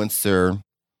influencer,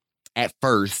 at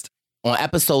first, on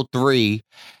episode 3,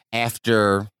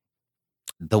 after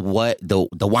the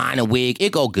wine and wig,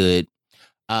 it go good.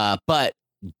 But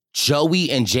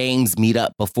Joey and James meet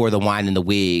up before the wine and the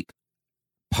wig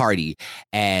party,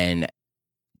 and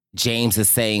James is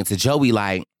saying to Joey,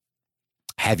 like,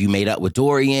 have you made up with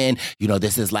Dorian?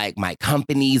 This is like my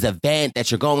company's event that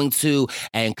you're going to.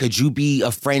 And could you be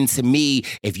a friend to me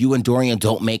if you and Dorian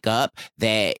don't make up,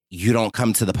 that you don't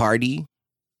come to the party?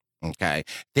 Okay.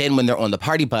 Then when they're on the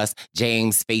party bus,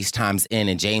 James FaceTimes in,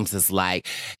 and James is like,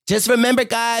 just remember,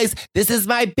 guys, this is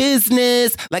my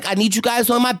business. Like, I need you guys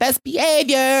on my best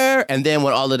behavior. And then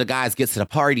when all of the guys get to the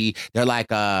party, they're like,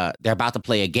 they're about to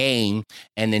play a game.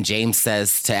 And then James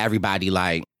says to everybody,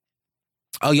 like,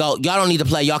 oh, y'all don't need to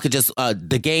play. Y'all could just,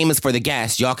 the game is for the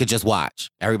guests. Y'all could just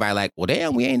watch. Everybody like, well,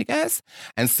 damn, we ain't the guests.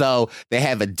 And so they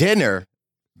have a dinner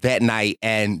that night,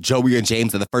 and Joey and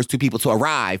James are the first 2 people to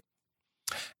arrive.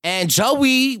 And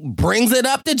Joey brings it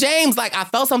up to James, like, I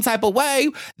felt some type of way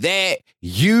that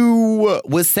you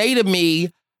would say to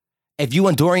me, if you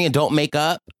and Dorian don't make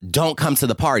up, don't come to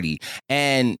the party.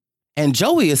 And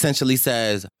Joey essentially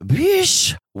says,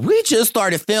 bish, we just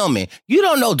started filming. You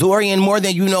don't know Dorian more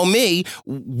than you know me.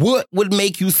 What would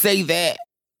make you say that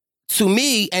to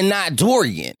me and not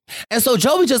Dorian? And so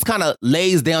Joey just kind of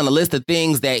lays down a list of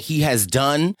things that he has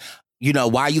done.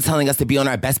 Why are you telling us to be on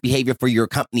our best behavior for your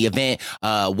company event?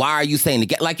 Why are you saying to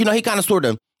get, like, he kind of sort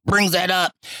of brings that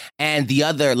up. And the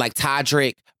other, like,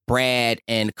 Todrick, Brad,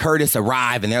 and Curtis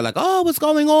arrive, and they're like, oh, what's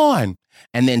going on?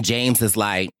 And then James is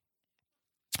like,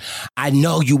 I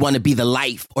know you want to be the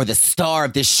life or the star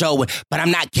of this show, but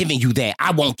I'm not giving you that.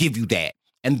 I won't give you that.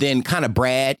 And then kind of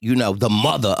Brad, the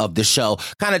mother of the show,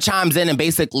 kind of chimes in and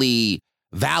basically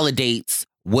validates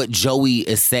what Joey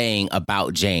is saying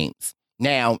about James.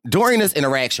 Now, during this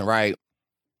interaction, right,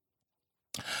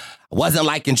 I wasn't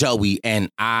liking Joey, and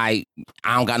I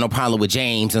don't got no problem with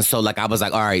James. And so, like, I was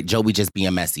like, all right, Joey just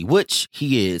being messy, which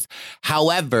he is.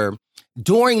 However,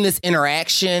 during this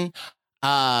interaction,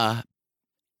 I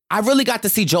really got to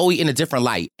see Joey in a different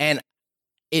light. And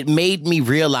it made me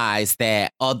realize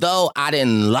that although I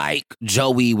didn't like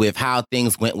Joey with how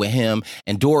things went with him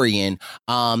and Dorian,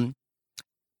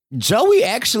 Joey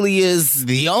actually is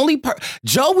the only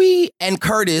Joey and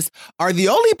Curtis are the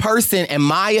only person, in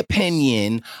my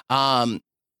opinion,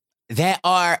 that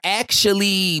are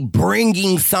actually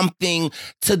bringing something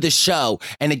to the show.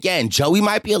 And again, Joey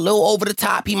might be a little over the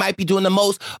top. He might be doing the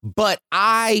most. But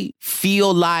I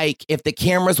feel like if the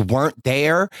cameras weren't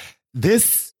there,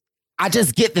 I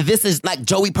just get that this is like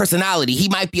Joey personality. He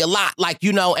might be a lot, like,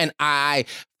 and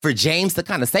for James to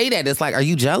kind of say that, it's like, are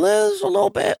you jealous a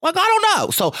little bit? Like, I don't know.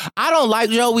 So I don't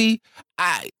like Joey.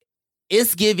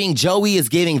 Joey is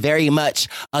giving very much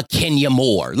a Kenya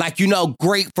Moore. Like,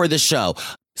 great for the show.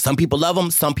 Some people love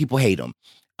him. Some people hate him.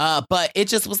 But it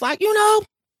just was like,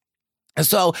 And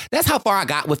so that's how far I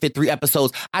got with it. 3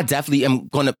 episodes. I definitely am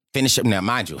going to finish it. Now,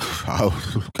 mind you,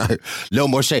 no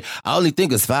more shade. I only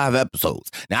think it's 5 episodes.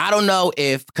 Now, I don't know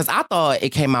if, because I thought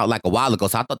it came out like a while ago,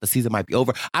 so I thought the season might be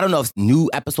over. I don't know if new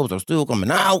episodes are still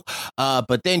coming out.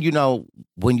 But then,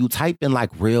 when you type in like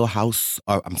Real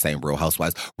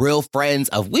Housewives, Real Friends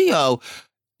of WeHo,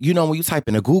 when you type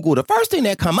into Google, the first thing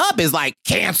that come up is like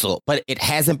cancel, but it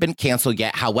hasn't been canceled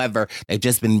yet. However, they've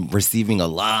just been receiving a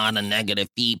lot of negative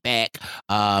feedback.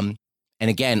 And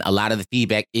again, a lot of the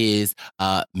feedback is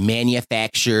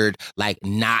manufactured, like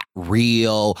not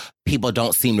real. People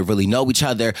don't seem to really know each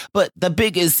other. But the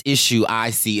biggest issue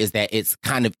I see is that it's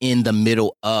kind of in the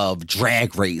middle of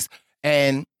Drag Race.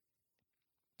 And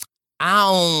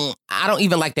I don't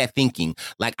even like that thinking.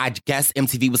 Like, I guess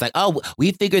MTV was like, oh,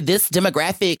 we figured this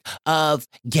demographic of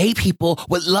gay people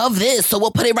would love this, so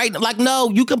we'll put it right. Like, no,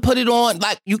 you can put it on.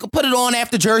 Like, you can put it on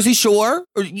after Jersey Shore.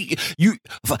 Or you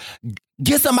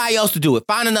get somebody else to do it.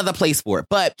 Find another place for it.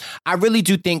 But I really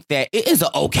do think that it is an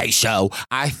okay show.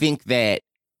 I think that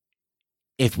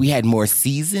if we had more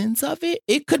seasons of it,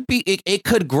 it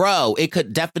could grow. It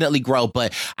could definitely grow.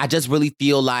 But I just really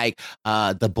feel like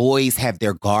the boys have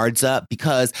their guards up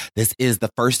because this is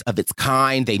the first of its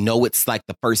kind. They know it's like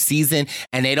the first season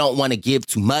and they don't want to give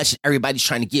too much. Everybody's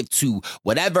trying to give to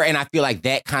whatever. And I feel like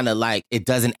that kind of like it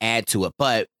doesn't add to it.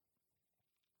 But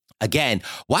again,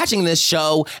 watching this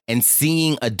show and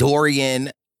seeing a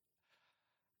Dorian.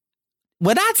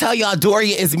 When I tell y'all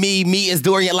Dorian is me is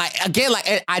Dorian, like, again,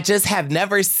 like, I just have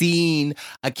never seen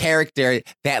a character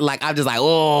that, like, I'm just like,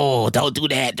 oh, don't do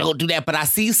that. But I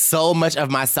see so much of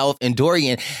myself in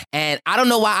Dorian. And I don't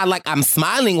know why I'm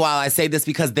smiling while I say this,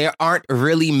 because there aren't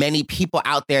really many people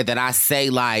out there that I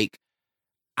say, like,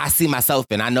 I see myself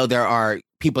in. I know there are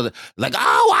people that, like,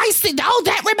 oh, I see, oh,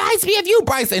 that reminds me of you,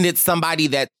 Bryce. And it's somebody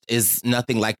that is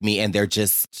nothing like me, and they're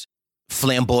just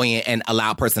flamboyant and a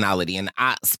loud personality. And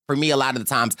for me, a lot of the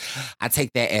times I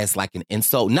take that as like an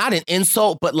insult. Not an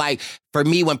insult, but like for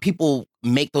me, when people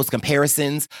make those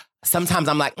comparisons, sometimes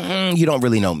I'm like, you don't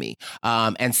really know me.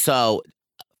 And so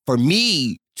for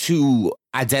me to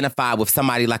identify with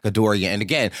somebody like a Dorian, and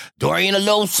again, Dorian a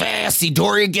little sassy,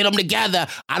 Dorian get them together.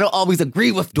 I don't always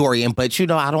agree with Dorian, but I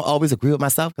don't always agree with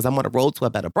myself because I'm on a road to a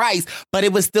better Bryce, but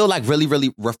it was still like really,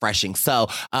 really refreshing. So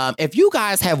if you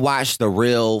guys have watched The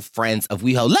Real Friends of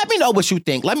WeHo, let me know what you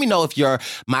think. Let me know if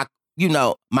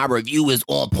my review is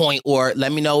on point, or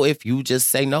let me know if you just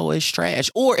say no, it's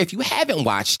trash. Or if you haven't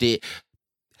watched it,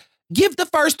 give the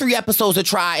first 3 episodes a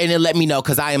try and then let me know,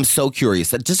 because I am so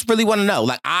curious. I just really want to know.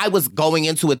 Like, I was going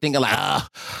into it thinking like,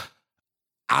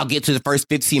 I'll get to the first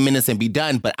 15 minutes and be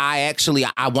done. But I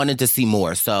wanted to see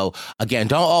more. So again,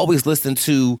 don't always listen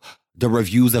to the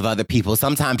reviews of other people.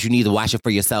 Sometimes you need to watch it for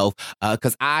yourself.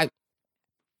 Because I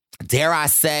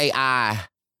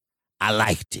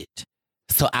liked it.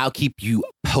 So I'll keep you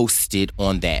posted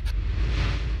on that.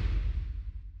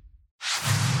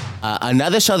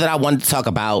 Another show that I wanted to talk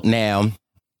about now,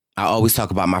 I always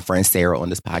talk about my friend Sarah on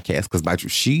this podcast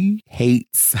because she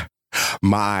hates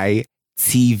my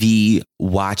TV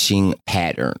watching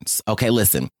patterns. Okay,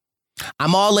 listen,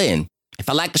 I'm all in. If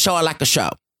I like the show, I like the show.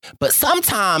 But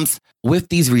sometimes with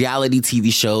these reality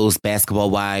TV shows, Basketball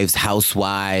Wives,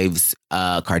 Housewives,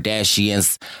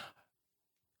 Kardashians,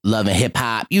 Love and Hip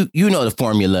Hop, you know the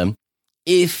formula.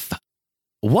 If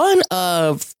one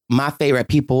of my favorite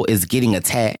people is getting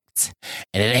attacked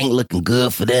and it ain't looking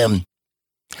good for them,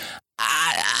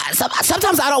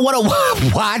 sometimes I don't want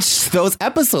to watch those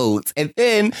episodes. And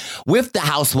then with the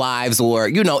Housewives or,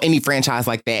 any franchise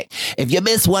like that, if you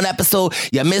miss 1 episode,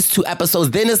 you miss 2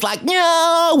 episodes, then it's like,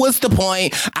 what's the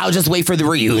point? I'll just wait for the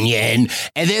reunion.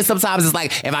 And then sometimes it's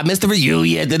like, if I miss the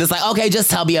reunion, then it's like, okay, just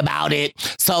tell me about it.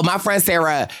 So my friend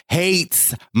Sarah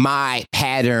hates my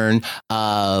pattern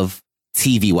of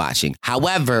TV watching.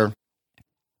 However,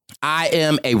 I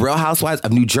am a Real Housewives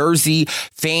of New Jersey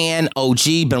fan,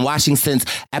 OG, been watching since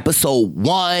episode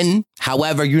 1.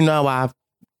 However, throughout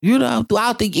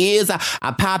the years,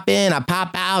 I pop in, I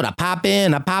pop out, I pop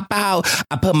in, I pop out.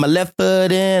 I put my left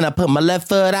foot in, I put my left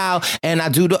foot out, and I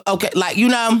do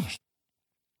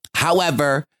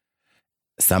However,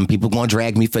 some people gonna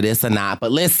drag me for this or not,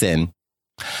 but listen,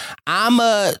 I'm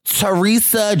a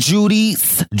Teresa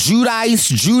Giudice.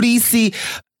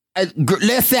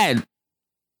 Listen,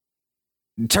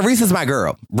 Teresa's my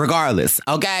girl, regardless,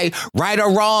 okay? Right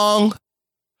or wrong,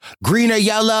 green or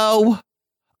yellow,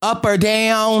 up or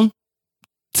down,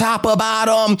 top or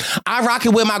bottom, I rock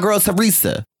it with my girl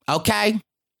Teresa, okay?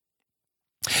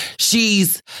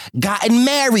 She's gotten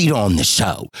married on the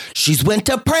show. She's went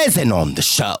to prison on the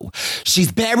show.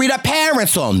 She's buried her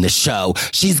parents on the show.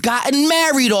 She's gotten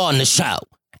married on the show.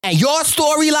 And your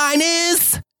storyline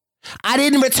is, I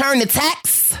didn't return the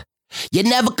text. You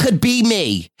never could be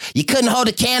me. You couldn't hold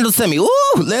a candle to me.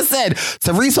 Ooh, listen,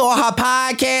 Teresa on her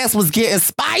podcast was getting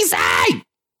spicy.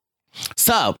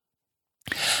 So,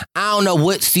 I don't know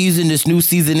what season this new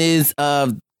season is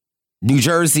of New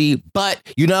Jersey, but,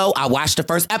 I watched the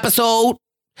first episode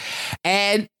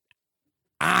and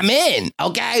I'm in,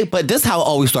 okay? But this is how it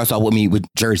always starts off with me with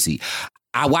Jersey.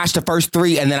 I watched the first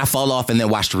 3 and then I fall off and then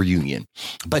watch the reunion.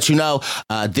 But,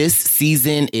 this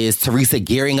season is Teresa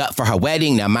gearing up for her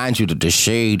wedding. Now, mind you, the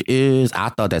shade is, I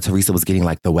thought that Teresa was getting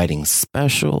like the wedding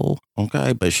special,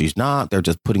 okay? But she's not. They're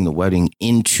just putting the wedding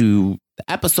into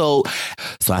episode.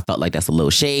 So I felt like that's a little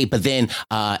shade. But then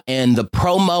in the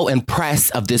promo and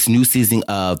press of this new season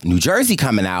of New Jersey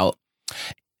coming out,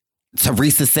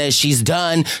 Teresa says she's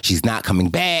done. She's not coming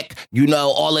back.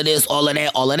 All of this, all of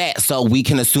that. So we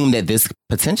can assume that this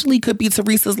potentially could be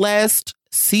Teresa's last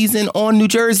season on New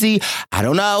Jersey. I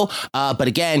don't know. But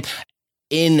again,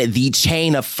 in the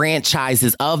chain of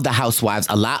franchises of the Housewives,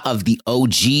 a lot of the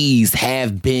OGs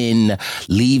have been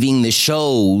leaving the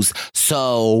shows.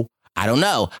 So I don't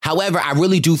know. However, I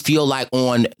really do feel like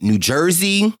on New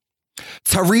Jersey,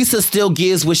 Teresa still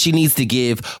gives what she needs to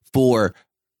give for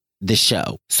the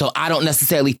show. So I don't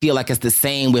necessarily feel like it's the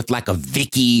same with like a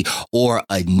Vicky or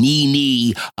a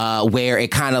Nene, where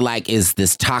it kind of like is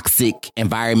this toxic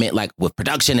environment, like with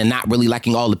production and not really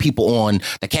liking all the people on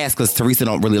the cast, because Teresa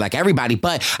don't really like everybody,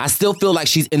 but I still feel like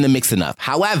she's in the mix enough.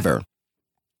 However,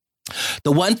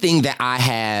 the one thing that I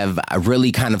have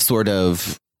really kind of sort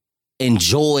of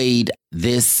enjoyed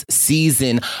this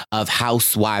season of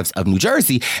Housewives of New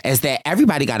Jersey is that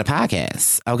everybody got a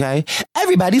podcast, okay?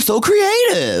 Everybody's so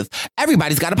creative.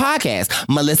 Everybody's got a podcast.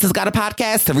 Melissa's got a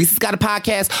podcast. Teresa's got a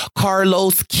podcast.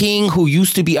 Carlos King, who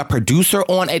used to be a producer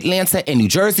on Atlanta and New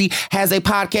Jersey, has a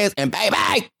podcast. And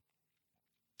baby,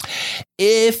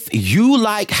 if you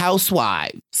like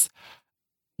Housewives,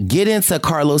 get into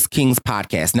Carlos King's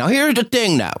podcast. Now, here's the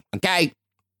thing though, okay?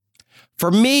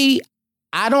 For me,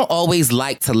 I don't always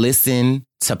like to listen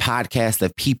to podcasts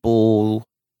of people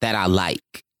that I like.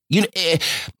 Let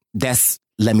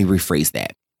me rephrase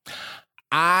that.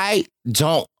 I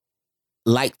don't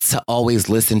like to always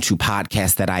listen to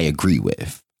podcasts that I agree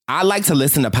with. I like to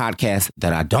listen to podcasts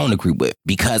that I don't agree with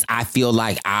because I feel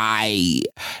like I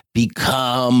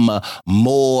become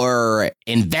more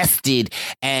invested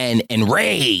and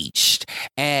enraged.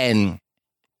 And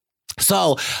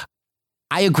so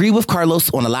I agree with Carlos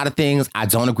on a lot of things. I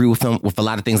don't agree with him with a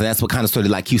lot of things. And that's what kind of sort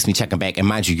of like keeps me checking back. And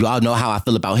mind you, y'all know how I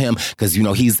feel about him because,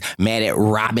 he's mad at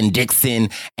Robin Dixon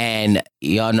and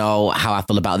y'all know how I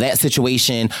feel about that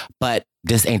situation. But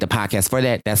this ain't the podcast for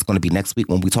that. That's going to be next week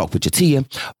when we talk with Jatia.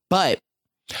 But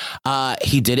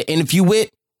he did an interview with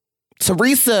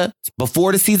Teresa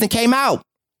before the season came out.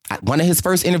 One of his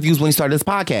first interviews when he started his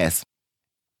podcast.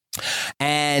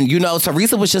 And,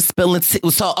 Teresa was just spilling.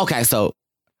 So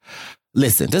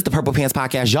listen, this is the Purple Pants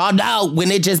Podcast. Y'all know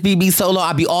when it just be me solo,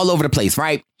 I'll be all over the place,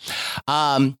 right?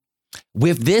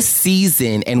 With this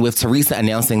season and with Teresa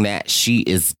announcing that she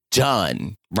is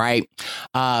done, right?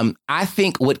 I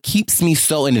think what keeps me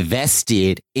so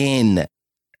invested in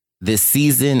this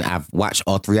season, I've watched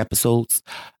all 3 episodes.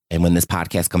 And when this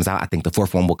podcast comes out, I think the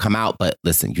 4th one will come out. But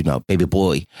listen, baby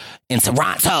boy in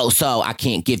Toronto. So I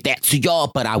can't give that to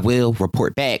y'all, but I will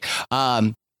report back.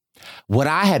 What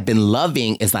I have been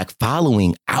loving is like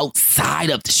following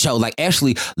outside of the show, like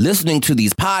actually listening to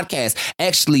these podcasts.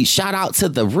 Actually, shout out to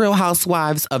the Real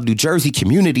Housewives of New Jersey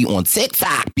community on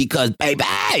TikTok because,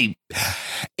 baby,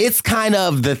 it's kind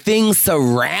of the things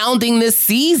surrounding this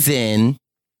season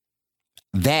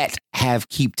that have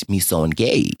kept me so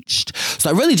engaged. So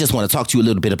I really just want to talk to you a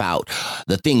little bit about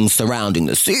the things surrounding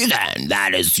the season.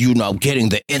 That is, getting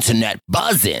the internet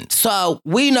buzzing. So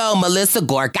we know Melissa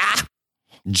Gorga,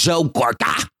 Joe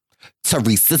Gorga,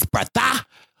 Teresa's brother.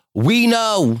 We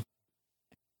know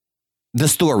the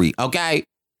story, okay?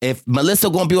 If Melissa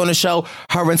going to be on the show,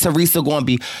 her and Teresa going to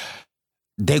be,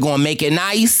 they're going to make it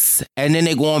nice, and then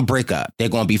they're going to break up. They're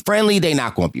going to be friendly, they're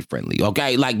not going to be friendly,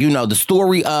 okay? Like, the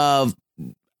story of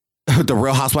the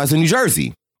Real Housewives of New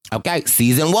Jersey, okay?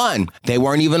 Season 1, they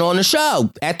weren't even on the show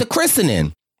at the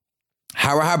christening.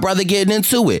 Her and her brother getting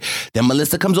into it. Then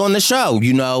Melissa comes on the show.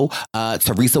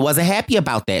 Teresa wasn't happy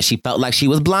about that. She felt like she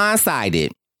was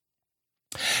blindsided.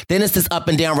 Then it's this up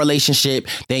and down relationship.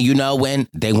 Then, when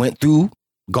they went through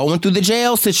going through the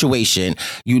jail situation,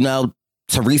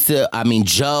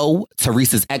 Joe,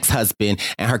 Teresa's ex-husband,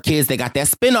 and her kids, they got that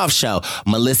spinoff show.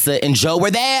 Melissa and Joe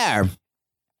were there.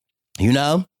 You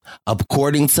know,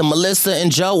 according to Melissa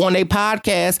and Joe on their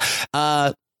podcast,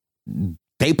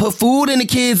 they put food in the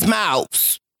kids'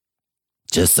 mouths.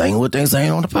 Just saying what they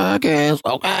saying on the podcast,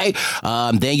 okay?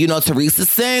 Then, you know, Teresa's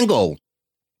single.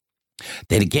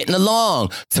 They're getting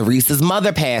along. Teresa's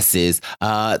mother passes.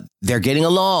 They're getting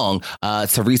along.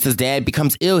 Teresa's dad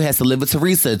becomes ill, has to live with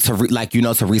Teresa.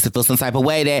 Teresa feels some type of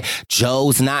way that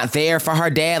Joe's not there for her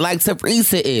dad like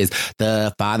Teresa is.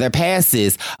 The father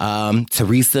passes.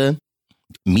 Teresa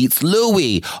meets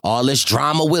Louis. All this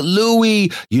drama with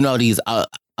Louis. You know, these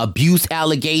abuse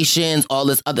allegations, all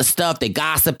this other stuff. They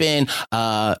gossiping.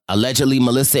 Allegedly,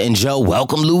 Melissa and Joe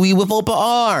welcome Louis with open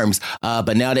arms.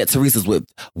 But now that Teresa's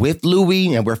with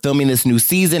Louis and we're filming this new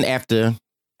season after,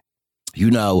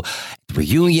 you know, the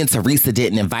reunion, Teresa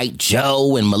didn't invite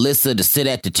Joe and Melissa to sit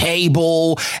at the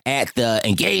table at the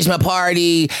engagement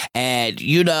party. And,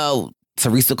 you know,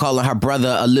 Teresa calling her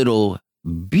brother a little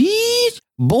beach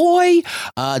boy.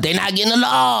 They're not getting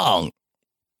along.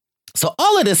 So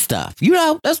all of this stuff,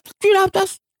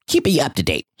 that's keeping you up to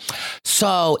date.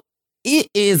 So it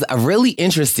is really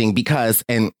interesting because,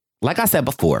 and like I said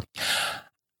before,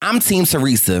 I'm Team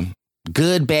Teresa,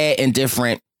 good, bad,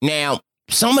 indifferent. Now,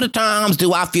 some of the times,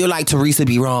 do I feel like Teresa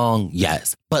be wrong?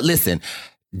 Yes. But listen,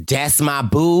 that's my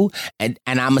boo, and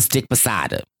I'm going to stick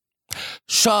beside her.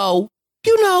 So,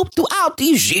 you know, throughout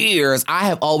these years, I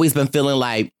have always been feeling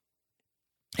like,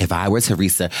 if I were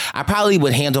Teresa, I probably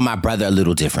would handle my brother a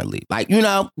little differently. Like, you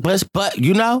know, but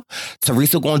you know,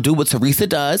 Teresa gonna do what Teresa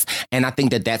does. And I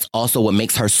think that that's also what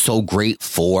makes her so great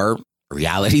for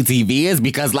reality TV is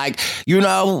because, like, you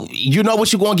know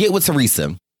what you're gonna get with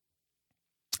Teresa.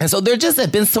 And so there just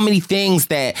have been so many things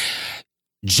that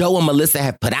Joe and Melissa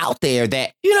have put out there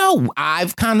that, you know,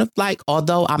 I've kind of like,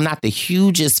 although I'm not the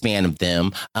hugest fan of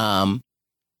them, I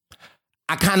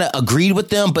kind of agreed with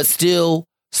them, but still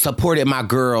supported my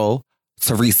girl,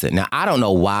 Teresa. Now, I don't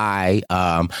know why.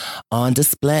 On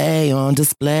display,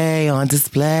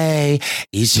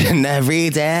 each and every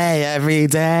day.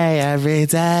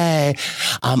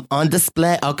 On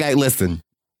display. Okay, listen.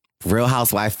 Real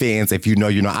Housewife fans, if you know,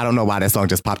 you know. I don't know why that song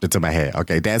just popped into my head.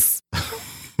 Okay, that's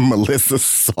Melissa's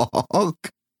song.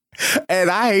 And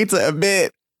I hate to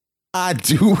admit, I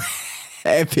do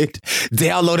have it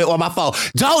downloaded on my phone.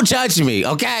 Don't judge me,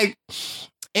 okay?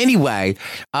 Anyway,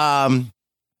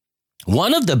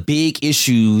 one of the big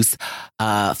issues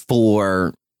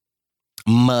for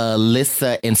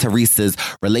Melissa and Teresa's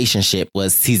relationship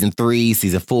was season 3,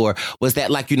 season 4, was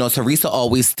that, like, you know, Teresa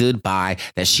always stood by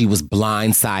that she was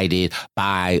blindsided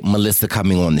by Melissa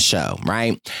coming on the show,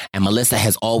 right? And Melissa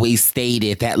has always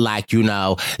stated that, like, you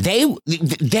know,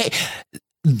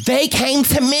 they came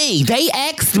to me. They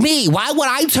asked me, why would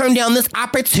I turn down this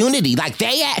opportunity? Like,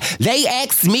 they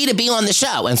asked me to be on the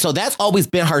show. And so that's always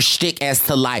been her shtick as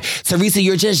to, like, Teresa,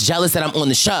 you're just jealous that I'm on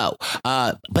the show.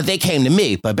 But they came to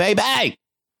me. But baby,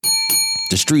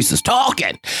 the streets is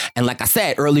talking. And like I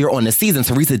said earlier on the season,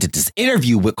 Teresa did this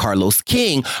interview with Carlos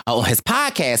King on his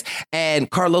podcast.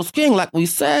 And Carlos King, like we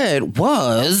said,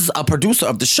 was a producer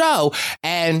of the show.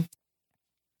 And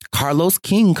Carlos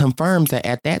King confirmed that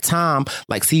at that time,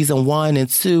 like season 1 and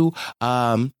 2,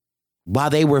 while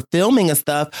they were filming and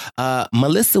stuff,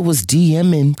 Melissa was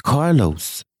DMing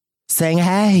Carlos saying,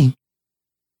 hey,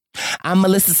 I'm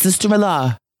Melissa's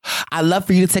sister-in-law. I love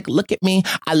for you to take a look at me.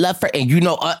 I love for, and you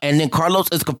know, and then Carlos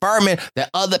is confirming that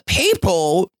other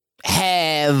people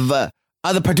have,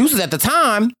 other producers at the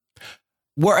time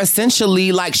were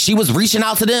essentially like she was reaching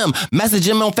out to them, messaging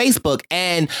them on Facebook.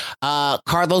 And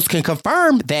Carlos can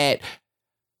confirm that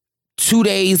 2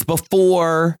 days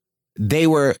before they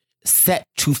were set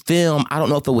to film, I don't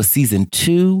know if it was season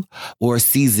 2 or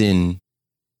season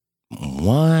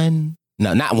 1.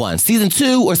 No, not 1. Season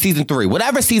 2 or season 3,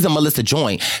 whatever season Melissa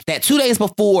joined, that 2 days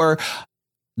before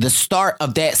the start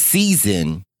of that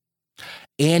season,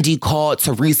 Andy called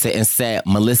Teresa and said,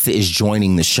 Melissa is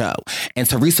joining the show. And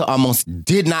Teresa almost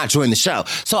did not join the show.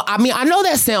 So, I mean, I know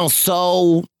that sounds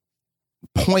so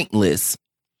pointless,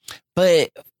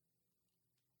 but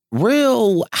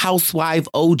Real Housewife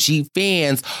OG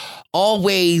fans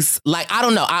always, like, I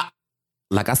don't know.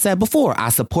 Like I said before, I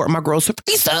support my girl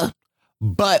Teresa.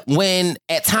 But when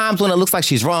at times when it looks like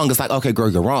she's wrong, it's like, okay, girl,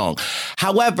 you're wrong.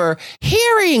 However,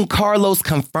 hearing Carlos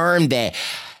confirm that,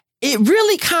 it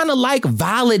really kind of like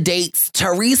validates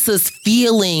Teresa's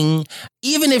feeling,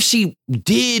 even if she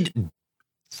did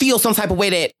feel some type of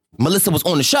way that Melissa was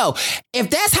on the show.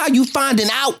 If that's how you finding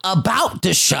out about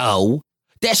the show,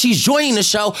 that she's joining the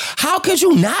show, how could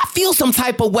you not feel some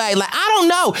type of way? Like, I don't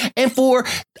know. And for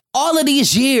all of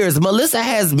these years, Melissa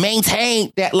has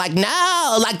maintained that, like,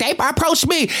 no, like, they approached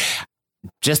me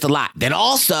just a lot. Then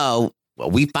also,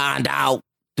 we find out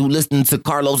through listening to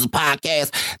Carlos's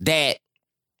podcast that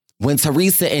when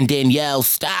Teresa and Danielle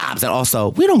stops, and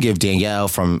also, we don't give Danielle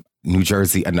from New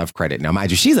Jersey enough credit. Now,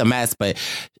 mind you, she's a mess, but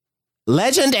a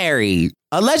legendary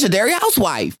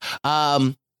housewife.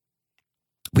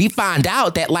 We find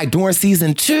out that, like, during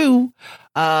season 2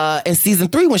 and season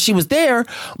 3, when she was there,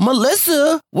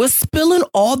 Melissa was spilling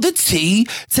all the tea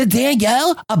to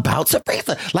Danielle about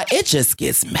Teresa. Like, it just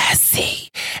gets messy.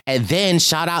 And then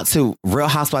shout out to Real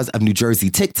Housewives of New Jersey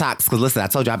TikToks, because listen, I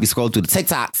told you I'd be scrolling through the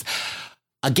TikToks.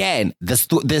 Again, this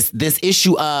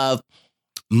issue of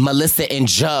Melissa and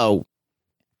Joe,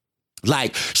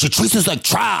 like, she treats us like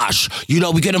trash. You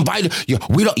know, we get invited. You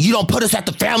don't put us at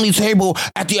the family table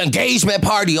at the engagement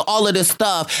party, all of this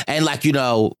stuff. And, like, you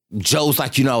know, Joe's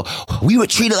like, you know, we were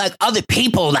treated like other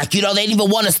people. Like, you know, they didn't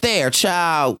even want us there.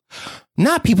 Child,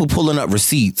 not people pulling up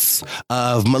receipts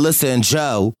of Melissa and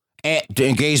Joe at the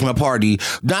engagement party.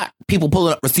 Not people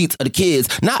pulling up receipts of the kids.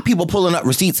 Not people pulling up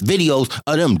receipts, videos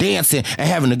of them dancing and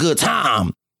having a good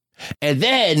time. And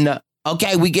then,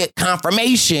 okay, we get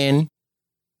confirmation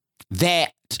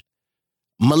that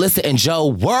Melissa and Joe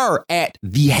were at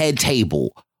the head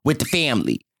table with the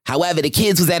family. However, the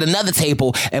kids was at another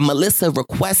table, and Melissa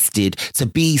requested to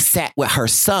be sat with her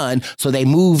son, so they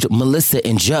moved Melissa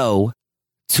and Joe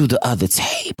to the other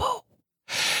table.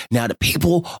 Now, the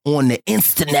people on the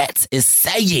internet is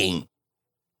saying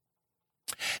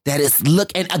that it's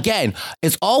and again,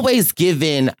 it's always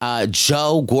given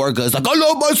Joe Gorga's like, I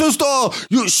love my sister.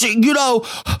 You know,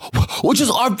 which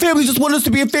is our family just want us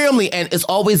to be a family. And it's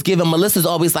always given, Melissa's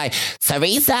always like,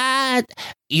 Teresa,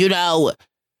 you know,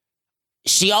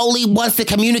 she only wants to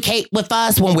communicate with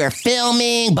us when we're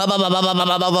filming, blah, blah, blah, blah, blah,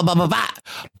 blah, blah, blah, blah, blah.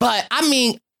 But I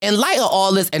mean, in light of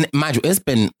all this, and mind you, it's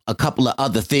been a couple of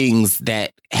other things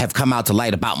that have come out to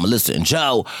light about Melissa and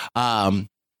Joe.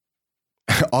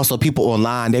 Also, people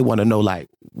online, they want to know, like,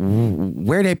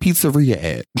 where that pizzeria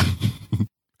at?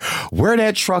 Where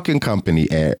that trucking company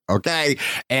at? Okay.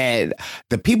 And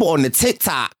the people on the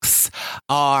TikToks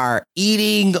are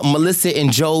eating Melissa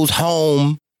and Joe's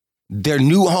home, their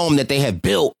new home that they have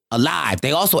built, alive.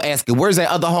 They also asking, where's that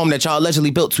other home that y'all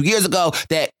allegedly built 2 years ago?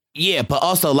 That, yeah, but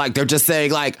also, like, they're just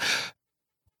saying, like,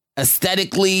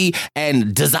 aesthetically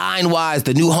and design-wise,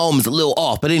 the new home is a little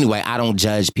off. But anyway, I don't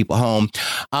judge people home.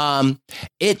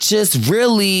 It just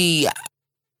really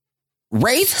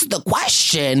raises the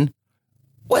question,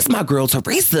 was my girl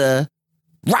Teresa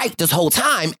right this whole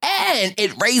time? And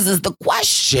it raises the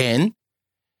question,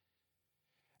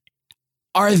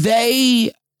 are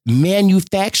they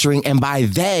manufacturing, and by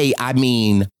they, I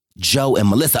mean Joe and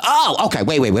Melissa. Oh, okay,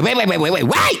 wait.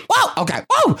 Whoa, okay,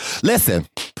 whoa, listen.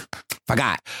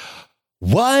 Forgot.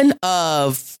 One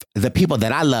of the people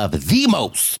that I love the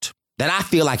most, that I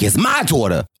feel like is my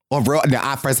daughter.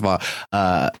 First of all,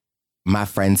 my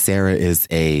friend Sarah is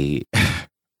a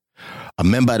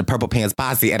member of the Purple Pants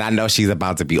Posse, and I know she's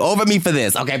about to be over me for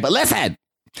this. Okay, but listen.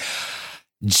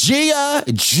 Gia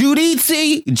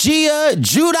Giudice,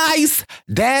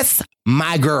 that's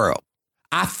my girl.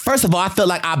 First of all, I feel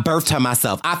like I birthed her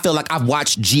myself. I feel like I've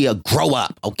watched Gia grow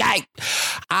up, okay?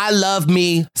 I love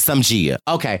me some Gia,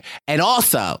 okay? And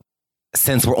also,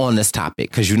 since we're on this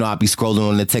topic, because you know I'll be scrolling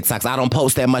on the TikToks. I don't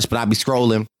post that much, but I'll be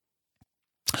scrolling.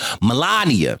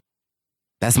 Melania,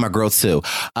 that's my girl too.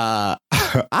 I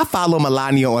follow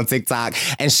Melania on TikTok,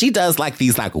 and she does like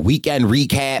these like weekend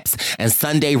recaps and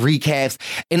Sunday recaps.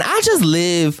 And I just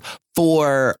live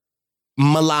for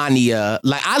Melania.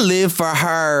 Like, I live for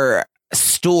her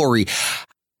story.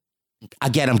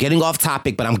 Again, I'm getting off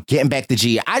topic, but I'm getting back to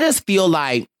Gia. I just feel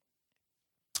like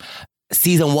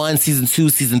season 1, season 2,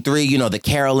 season 3, you know, the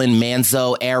Carolyn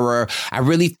Manzo era, I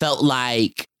really felt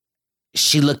like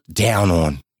she looked down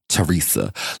on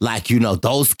Teresa. Like, you know,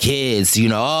 those kids, you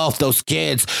know, oh, those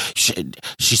kids,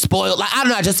 she spoiled. Like, I don't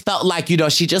know, I just felt like, you know,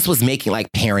 she just was making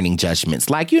like parenting judgments,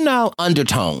 like, you know,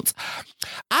 undertones.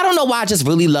 I don't know why I just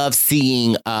really love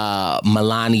seeing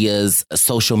Melania's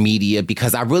social media,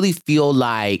 because I really feel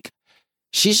like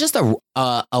she's just a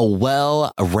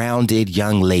well-rounded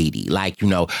young lady. Like, you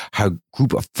know, her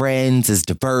group of friends is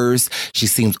diverse. She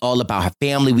seems all about her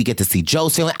family. We get to see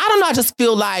Josie. I don't know, I just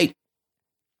feel like,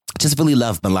 just really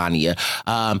love Melania.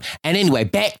 And anyway,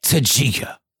 back to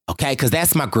Gia, okay? Because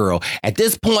that's my girl. At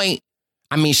this point,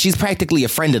 I mean, she's practically a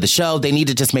friend of the show. They need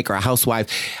to just make her a housewife.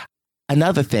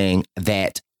 Another thing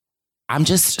that I'm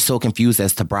just so confused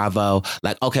as to Bravo.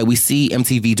 Like, okay, we see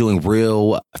MTV doing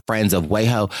Real Friends of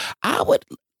WeHo.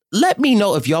 Let me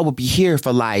know if y'all would be here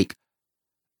for like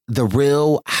the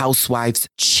Real Housewives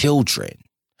children.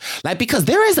 Like, because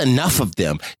there is enough of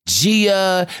them.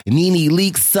 Gia, Nene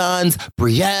Leak's sons,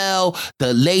 Brielle,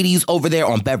 the ladies over there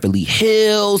on Beverly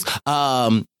Hills,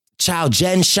 Child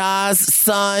Jen Shah's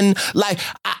son. Like,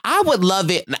 I would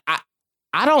love it.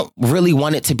 I don't really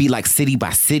want it to be like city by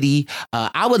city.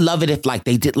 I would love it if like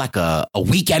they did like a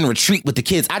weekend retreat with the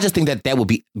kids. I just think that would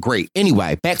be great.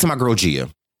 Anyway, back to my girl Gia.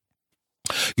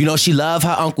 You know, she loved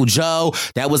her Uncle Joe.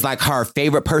 That was like her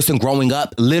favorite person growing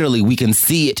up. Literally, we can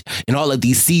see it in all of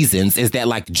these seasons, is that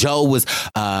like Joe was,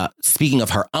 speaking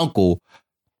of her uncle,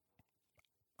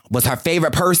 was her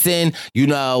favorite person. You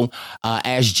know,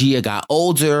 as Gia got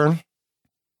older,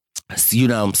 you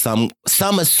know, some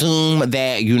assume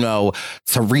that, you know,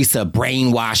 Teresa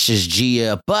brainwashes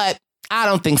Gia, but I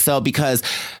don't think so, because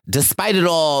despite it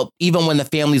all, even when the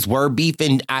families were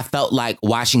beefing, I felt like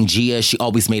watching Gia, she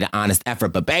always made an honest effort.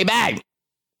 But baby,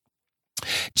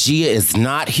 Gia is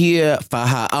not here for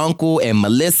her uncle and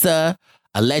Melissa,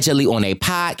 allegedly on a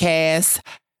podcast.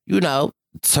 You know,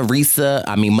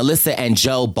 Melissa and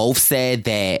Joe both said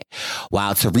that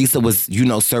while Teresa was, you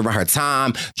know, serving her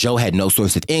time, Joe had no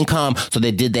source of income. So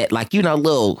they did that, like, you know,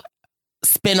 little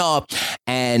spin-off,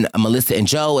 and Melissa and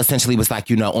Joe essentially was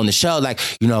like, you know, on the show, like,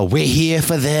 you know, we're here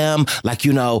for them, like,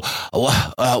 you know,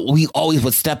 we always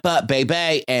would step up,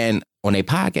 baby. And on a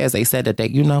podcast, they said that they,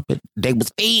 you know, they was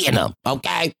feeding them,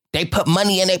 okay? They put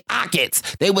money in their pockets.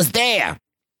 They was there.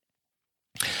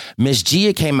 Miss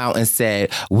Gia came out and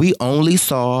said, we only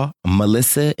saw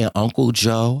Melissa and Uncle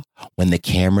Joe when the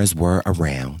cameras were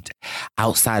around.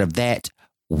 Outside of that,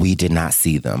 we did not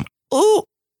see them. Ooh.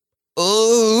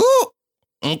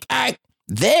 Okay.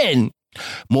 Then,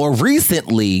 more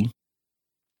recently,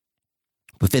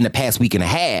 within the past week and a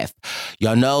half,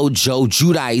 y'all know Joe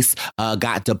Giudice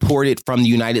got deported from the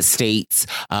United States.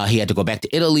 He had to go back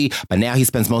to Italy, but now he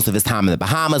spends most of his time in the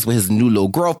Bahamas with his new little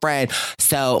girlfriend.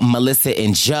 So Melissa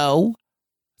and Joe,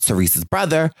 Teresa's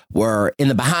brother, were in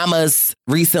the Bahamas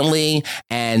recently,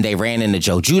 and they ran into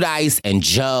Joe Giudice, and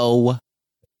Joe,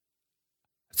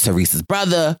 Teresa's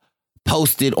brother,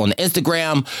 posted on the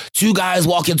Instagram, 2 guys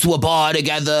walk into a bar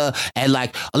together and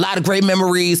like a lot of great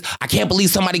memories. I can't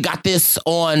believe somebody got this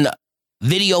on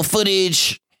video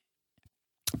footage.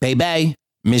 Baby,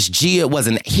 Miss Gia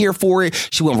wasn't here for it.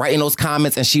 She went right in those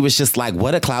comments and she was just like,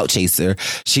 what a clout chaser.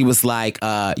 She was like,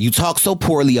 you talk so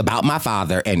poorly about my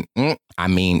father. And I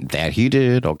mean, that he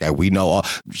did. Okay, we know.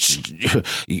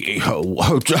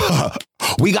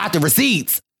 We got the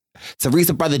receipts.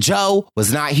 Teresa's brother Joe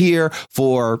was not here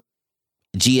for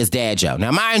Gia's dad Joe.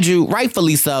 Now, mind you,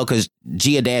 rightfully so, because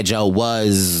Gia dad Joe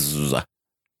was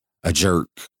a jerk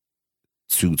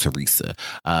to Teresa.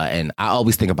 And I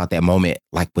always think about that moment,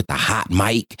 like with the hot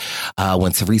mic,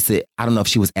 when Teresa, I don't know if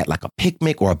she was at like a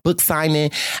picnic or a book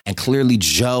signing, and clearly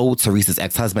Joe, Teresa's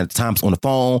ex-husband at the time, was on the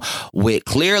phone with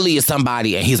clearly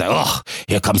somebody, and he's like, oh,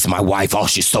 here comes my wife. Oh,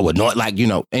 she's so annoying. Like, you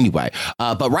know, anyway,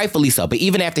 but rightfully so. But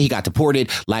even after he got deported,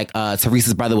 like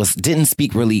Teresa's brother didn't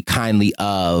speak really kindly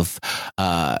of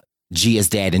Gia's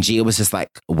dad. And Gia was just like,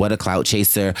 what a clout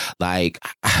chaser. Like,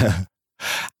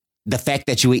 the fact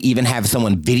that you would even have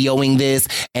someone videoing this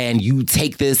and you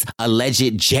take this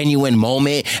alleged genuine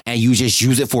moment and you just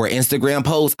use it for an Instagram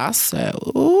post. I said,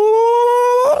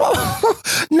 ooh,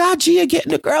 not Gia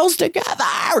getting the girls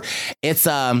together. It's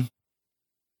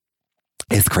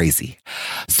crazy.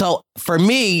 So for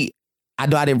me, I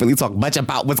know I didn't really talk much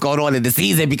about what's going on in the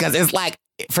season, because it's like,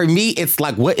 for me, it's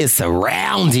like what is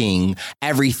surrounding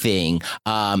everything.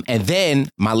 And then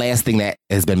my last thing that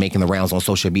has been making the rounds on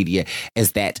social media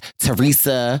is that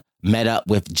Teresa met up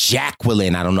with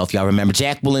Jacqueline. I don't know if y'all remember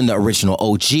Jacqueline, the original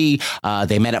OG.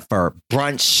 They met up for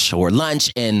brunch or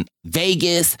lunch in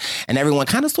Vegas, and everyone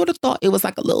kind of sort of thought it was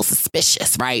like a little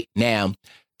suspicious, right? Now,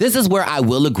 this is where I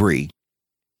will agree.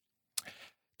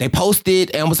 They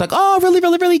posted and was like, oh, really,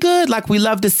 really, really good. Like, we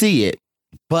love to see it.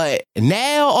 But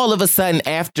now, all of a sudden,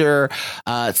 after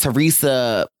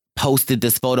Teresa posted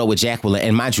this photo with Jacqueline,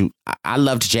 and mind you, I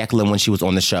loved Jacqueline when she was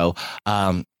on the show.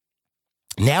 Now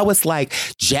it's like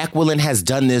Jacqueline has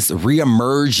done this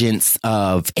reemergence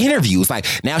of interviews. Like,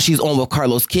 now she's on with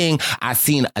Carlos King. I've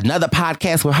seen another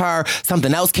podcast with her.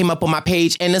 Something else came up on my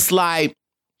page. And it's like,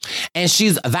 and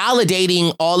she's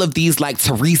validating all of these like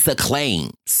Teresa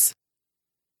claims.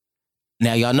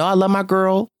 Now, y'all know I love my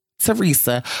girl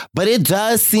Teresa, but it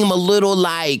does seem a little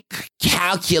like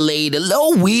calculated, a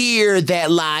little weird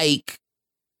that like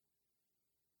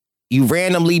you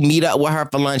randomly meet up with her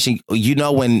for lunch, and you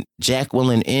know when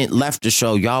Jacqueline left the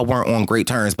show, y'all weren't on great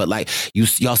terms, but like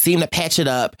y'all seem to patch it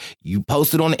up. You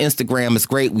posted on the Instagram, it's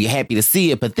great. We're happy to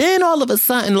see it, but then all of a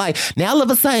sudden,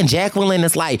 Jacqueline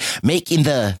is like making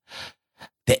the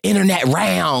internet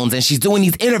rounds, and she's doing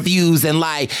these interviews, and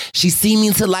like she's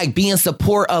seeming to like be in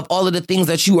support of all of the things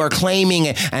that you are claiming,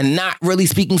 and not really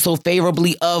speaking so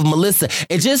favorably of Melissa.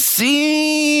 It just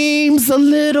seems a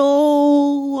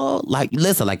little like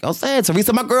I said,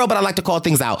 Teresa, my girl, but I like to call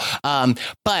things out.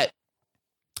 But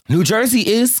New Jersey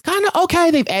is kind of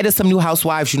okay. They've added some new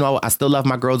housewives. You know, I still love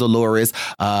my girl Dolores.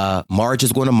 Marge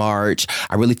is going to Marge.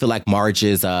 I really feel like Marge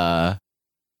is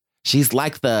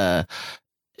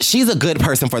she's a good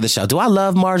person for the show. Do I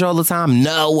love Marge all the time?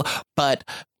 No, but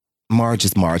Marge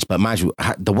is Marge. But mind you,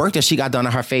 the work that she got done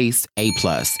on her face, A+.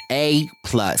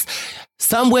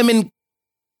 Some women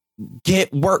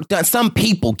get work done. Some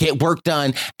people get work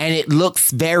done, and it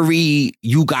looks very,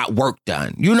 you got work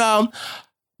done, you know?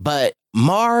 But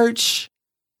Marge,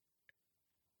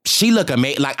 she look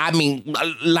amazing.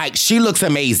 She looks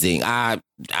amazing.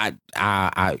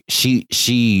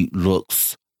 She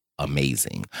looks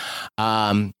amazing.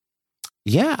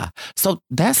 Yeah. So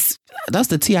that's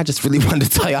the tea I just really wanted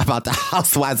to tell you about the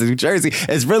Housewives of New Jersey.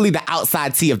 It's really the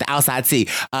outside tea of the outside tea.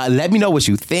 Let me know what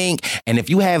you think. And if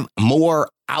you have more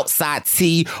outside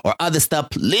tea or other stuff,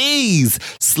 please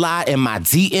slide in my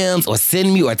DMs or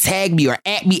send me or tag me or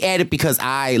at me at it, because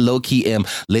I low-key am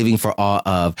living for all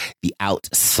of the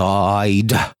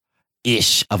outside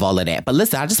ish of all of that. But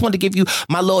listen, I just wanted to give you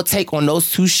my little take on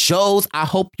those two shows. I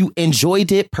hope you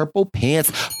enjoyed it. Purple Pants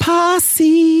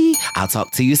Posse. I'll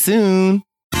talk to you soon.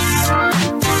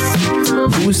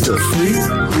 Who's the freak?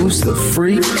 Who's the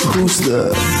freak? Who's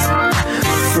the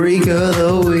freak of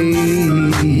the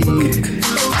week?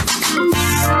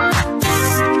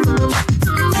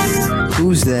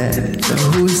 Who's that?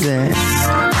 Who's that?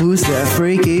 Who's that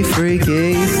freaky freak?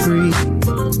 Who's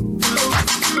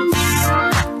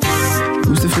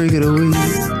the freak of the week?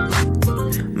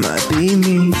 Might be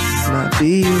me, might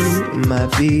be you,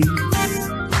 might be.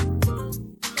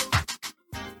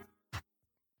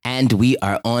 And we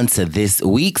are on to this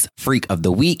week's Freak of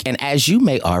the Week. And as you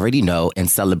may already know, in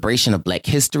celebration of Black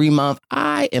History Month,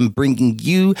 I am bringing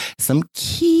you some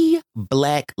key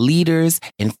Black leaders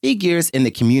and figures in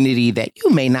the community that you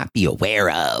may not be aware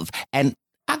of. And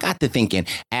I got to thinking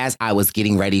as I was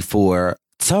getting ready for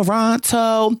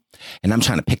Toronto, and I'm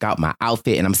trying to pick out my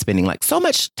outfit, and I'm spending like so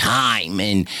much time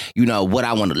and, you know, what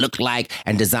I want to look like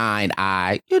and design.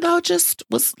 I, just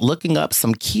was looking up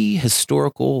some key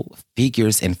historical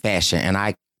figures in fashion, and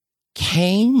I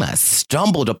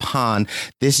stumbled upon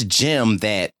this gem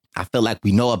that I feel like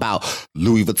we know about,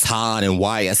 Louis Vuitton and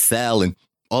YSL and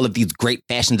all of these great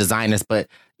fashion designers. But,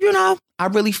 I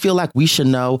really feel like we should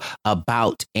know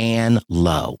about Ann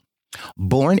Lowe.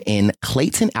 Born in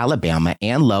Clayton, Alabama,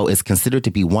 Ann Lowe is considered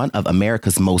to be one of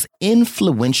America's most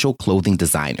influential clothing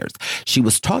designers. She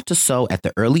was taught to sew at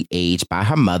the early age by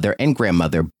her mother and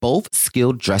grandmother, both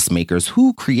skilled dressmakers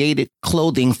who created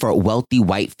clothing for wealthy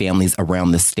white families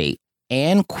around the state.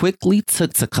 Ann quickly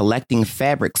took to collecting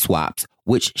fabric swaps,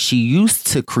 which she used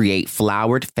to create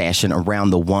flowered fashion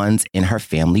around the ones in her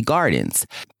family gardens,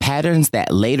 patterns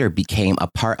that later became a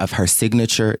part of her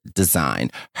signature design.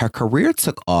 Her career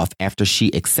took off after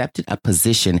she accepted a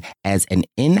position as an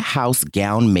in-house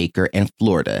gown maker in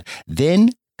Florida, then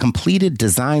completed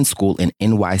design school in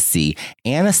NYC,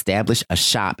 and established a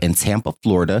shop in Tampa,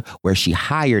 Florida, where she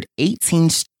hired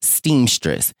 18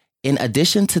 seamstresses. In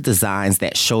addition to designs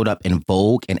that showed up in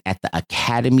Vogue and at the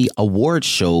Academy Award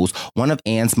shows, one of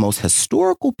Ann's most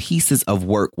historical pieces of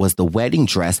work was the wedding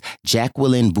dress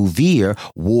Jacqueline Bouvier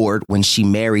wore when she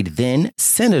married then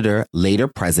Senator, later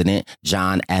President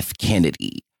John F.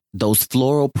 Kennedy. Those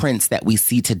floral prints that we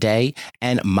see today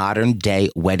and modern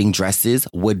day wedding dresses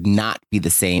would not be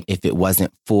the same if it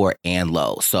wasn't for Ann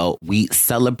Lowe. So we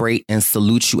celebrate and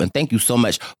salute you, and thank you so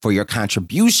much for your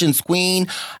contributions, Queen.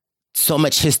 So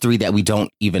much history that we don't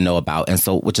even know about. And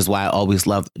so, which is why I always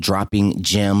love dropping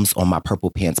gems on my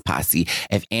Purple Pants Posse.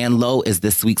 If Ann Lowe is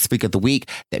this week's Freak of the Week,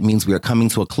 that means we are coming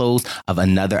to a close of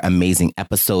another amazing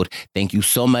episode. Thank you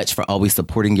so much for always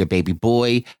supporting your baby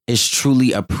boy. It's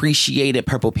truly appreciated,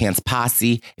 Purple Pants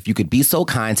Posse. If you could be so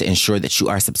kind to ensure that you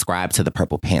are subscribed to the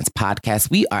Purple Pants Podcast.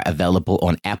 We are available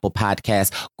on Apple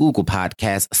Podcasts, Google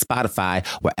Podcasts, Spotify,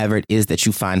 wherever it is that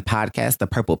you find podcasts. The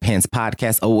Purple Pants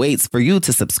Podcast awaits for you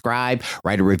to subscribe,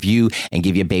 write a review, and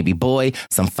give your baby boy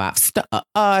some 5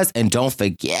 stars. And don't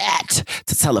forget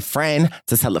to tell a friend,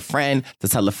 to tell a friend, to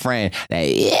tell a friend that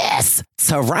yes,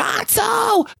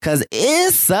 Toronto, because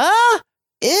it's a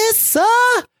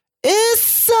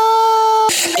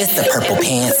It's the Purple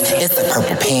Pants. It's the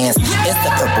Purple Pants. It's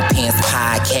the Purple Pants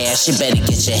podcast. You better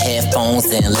get your headphones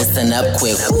and listen up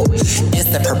quick. Woo. It's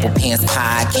the Purple Pants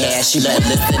podcast. You better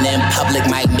listen in public,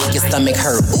 might make your stomach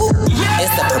hurt. Woo.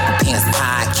 It's the Purple Pants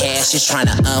podcast. You're trying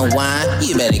to unwind,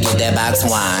 you better get that box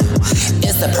wine.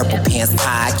 It's the Purple Pants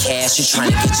podcast. You're trying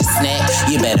to get your snack,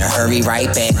 you better hurry right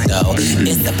back though.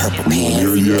 It's the Purple Pants.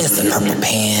 It's the Purple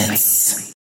Pants.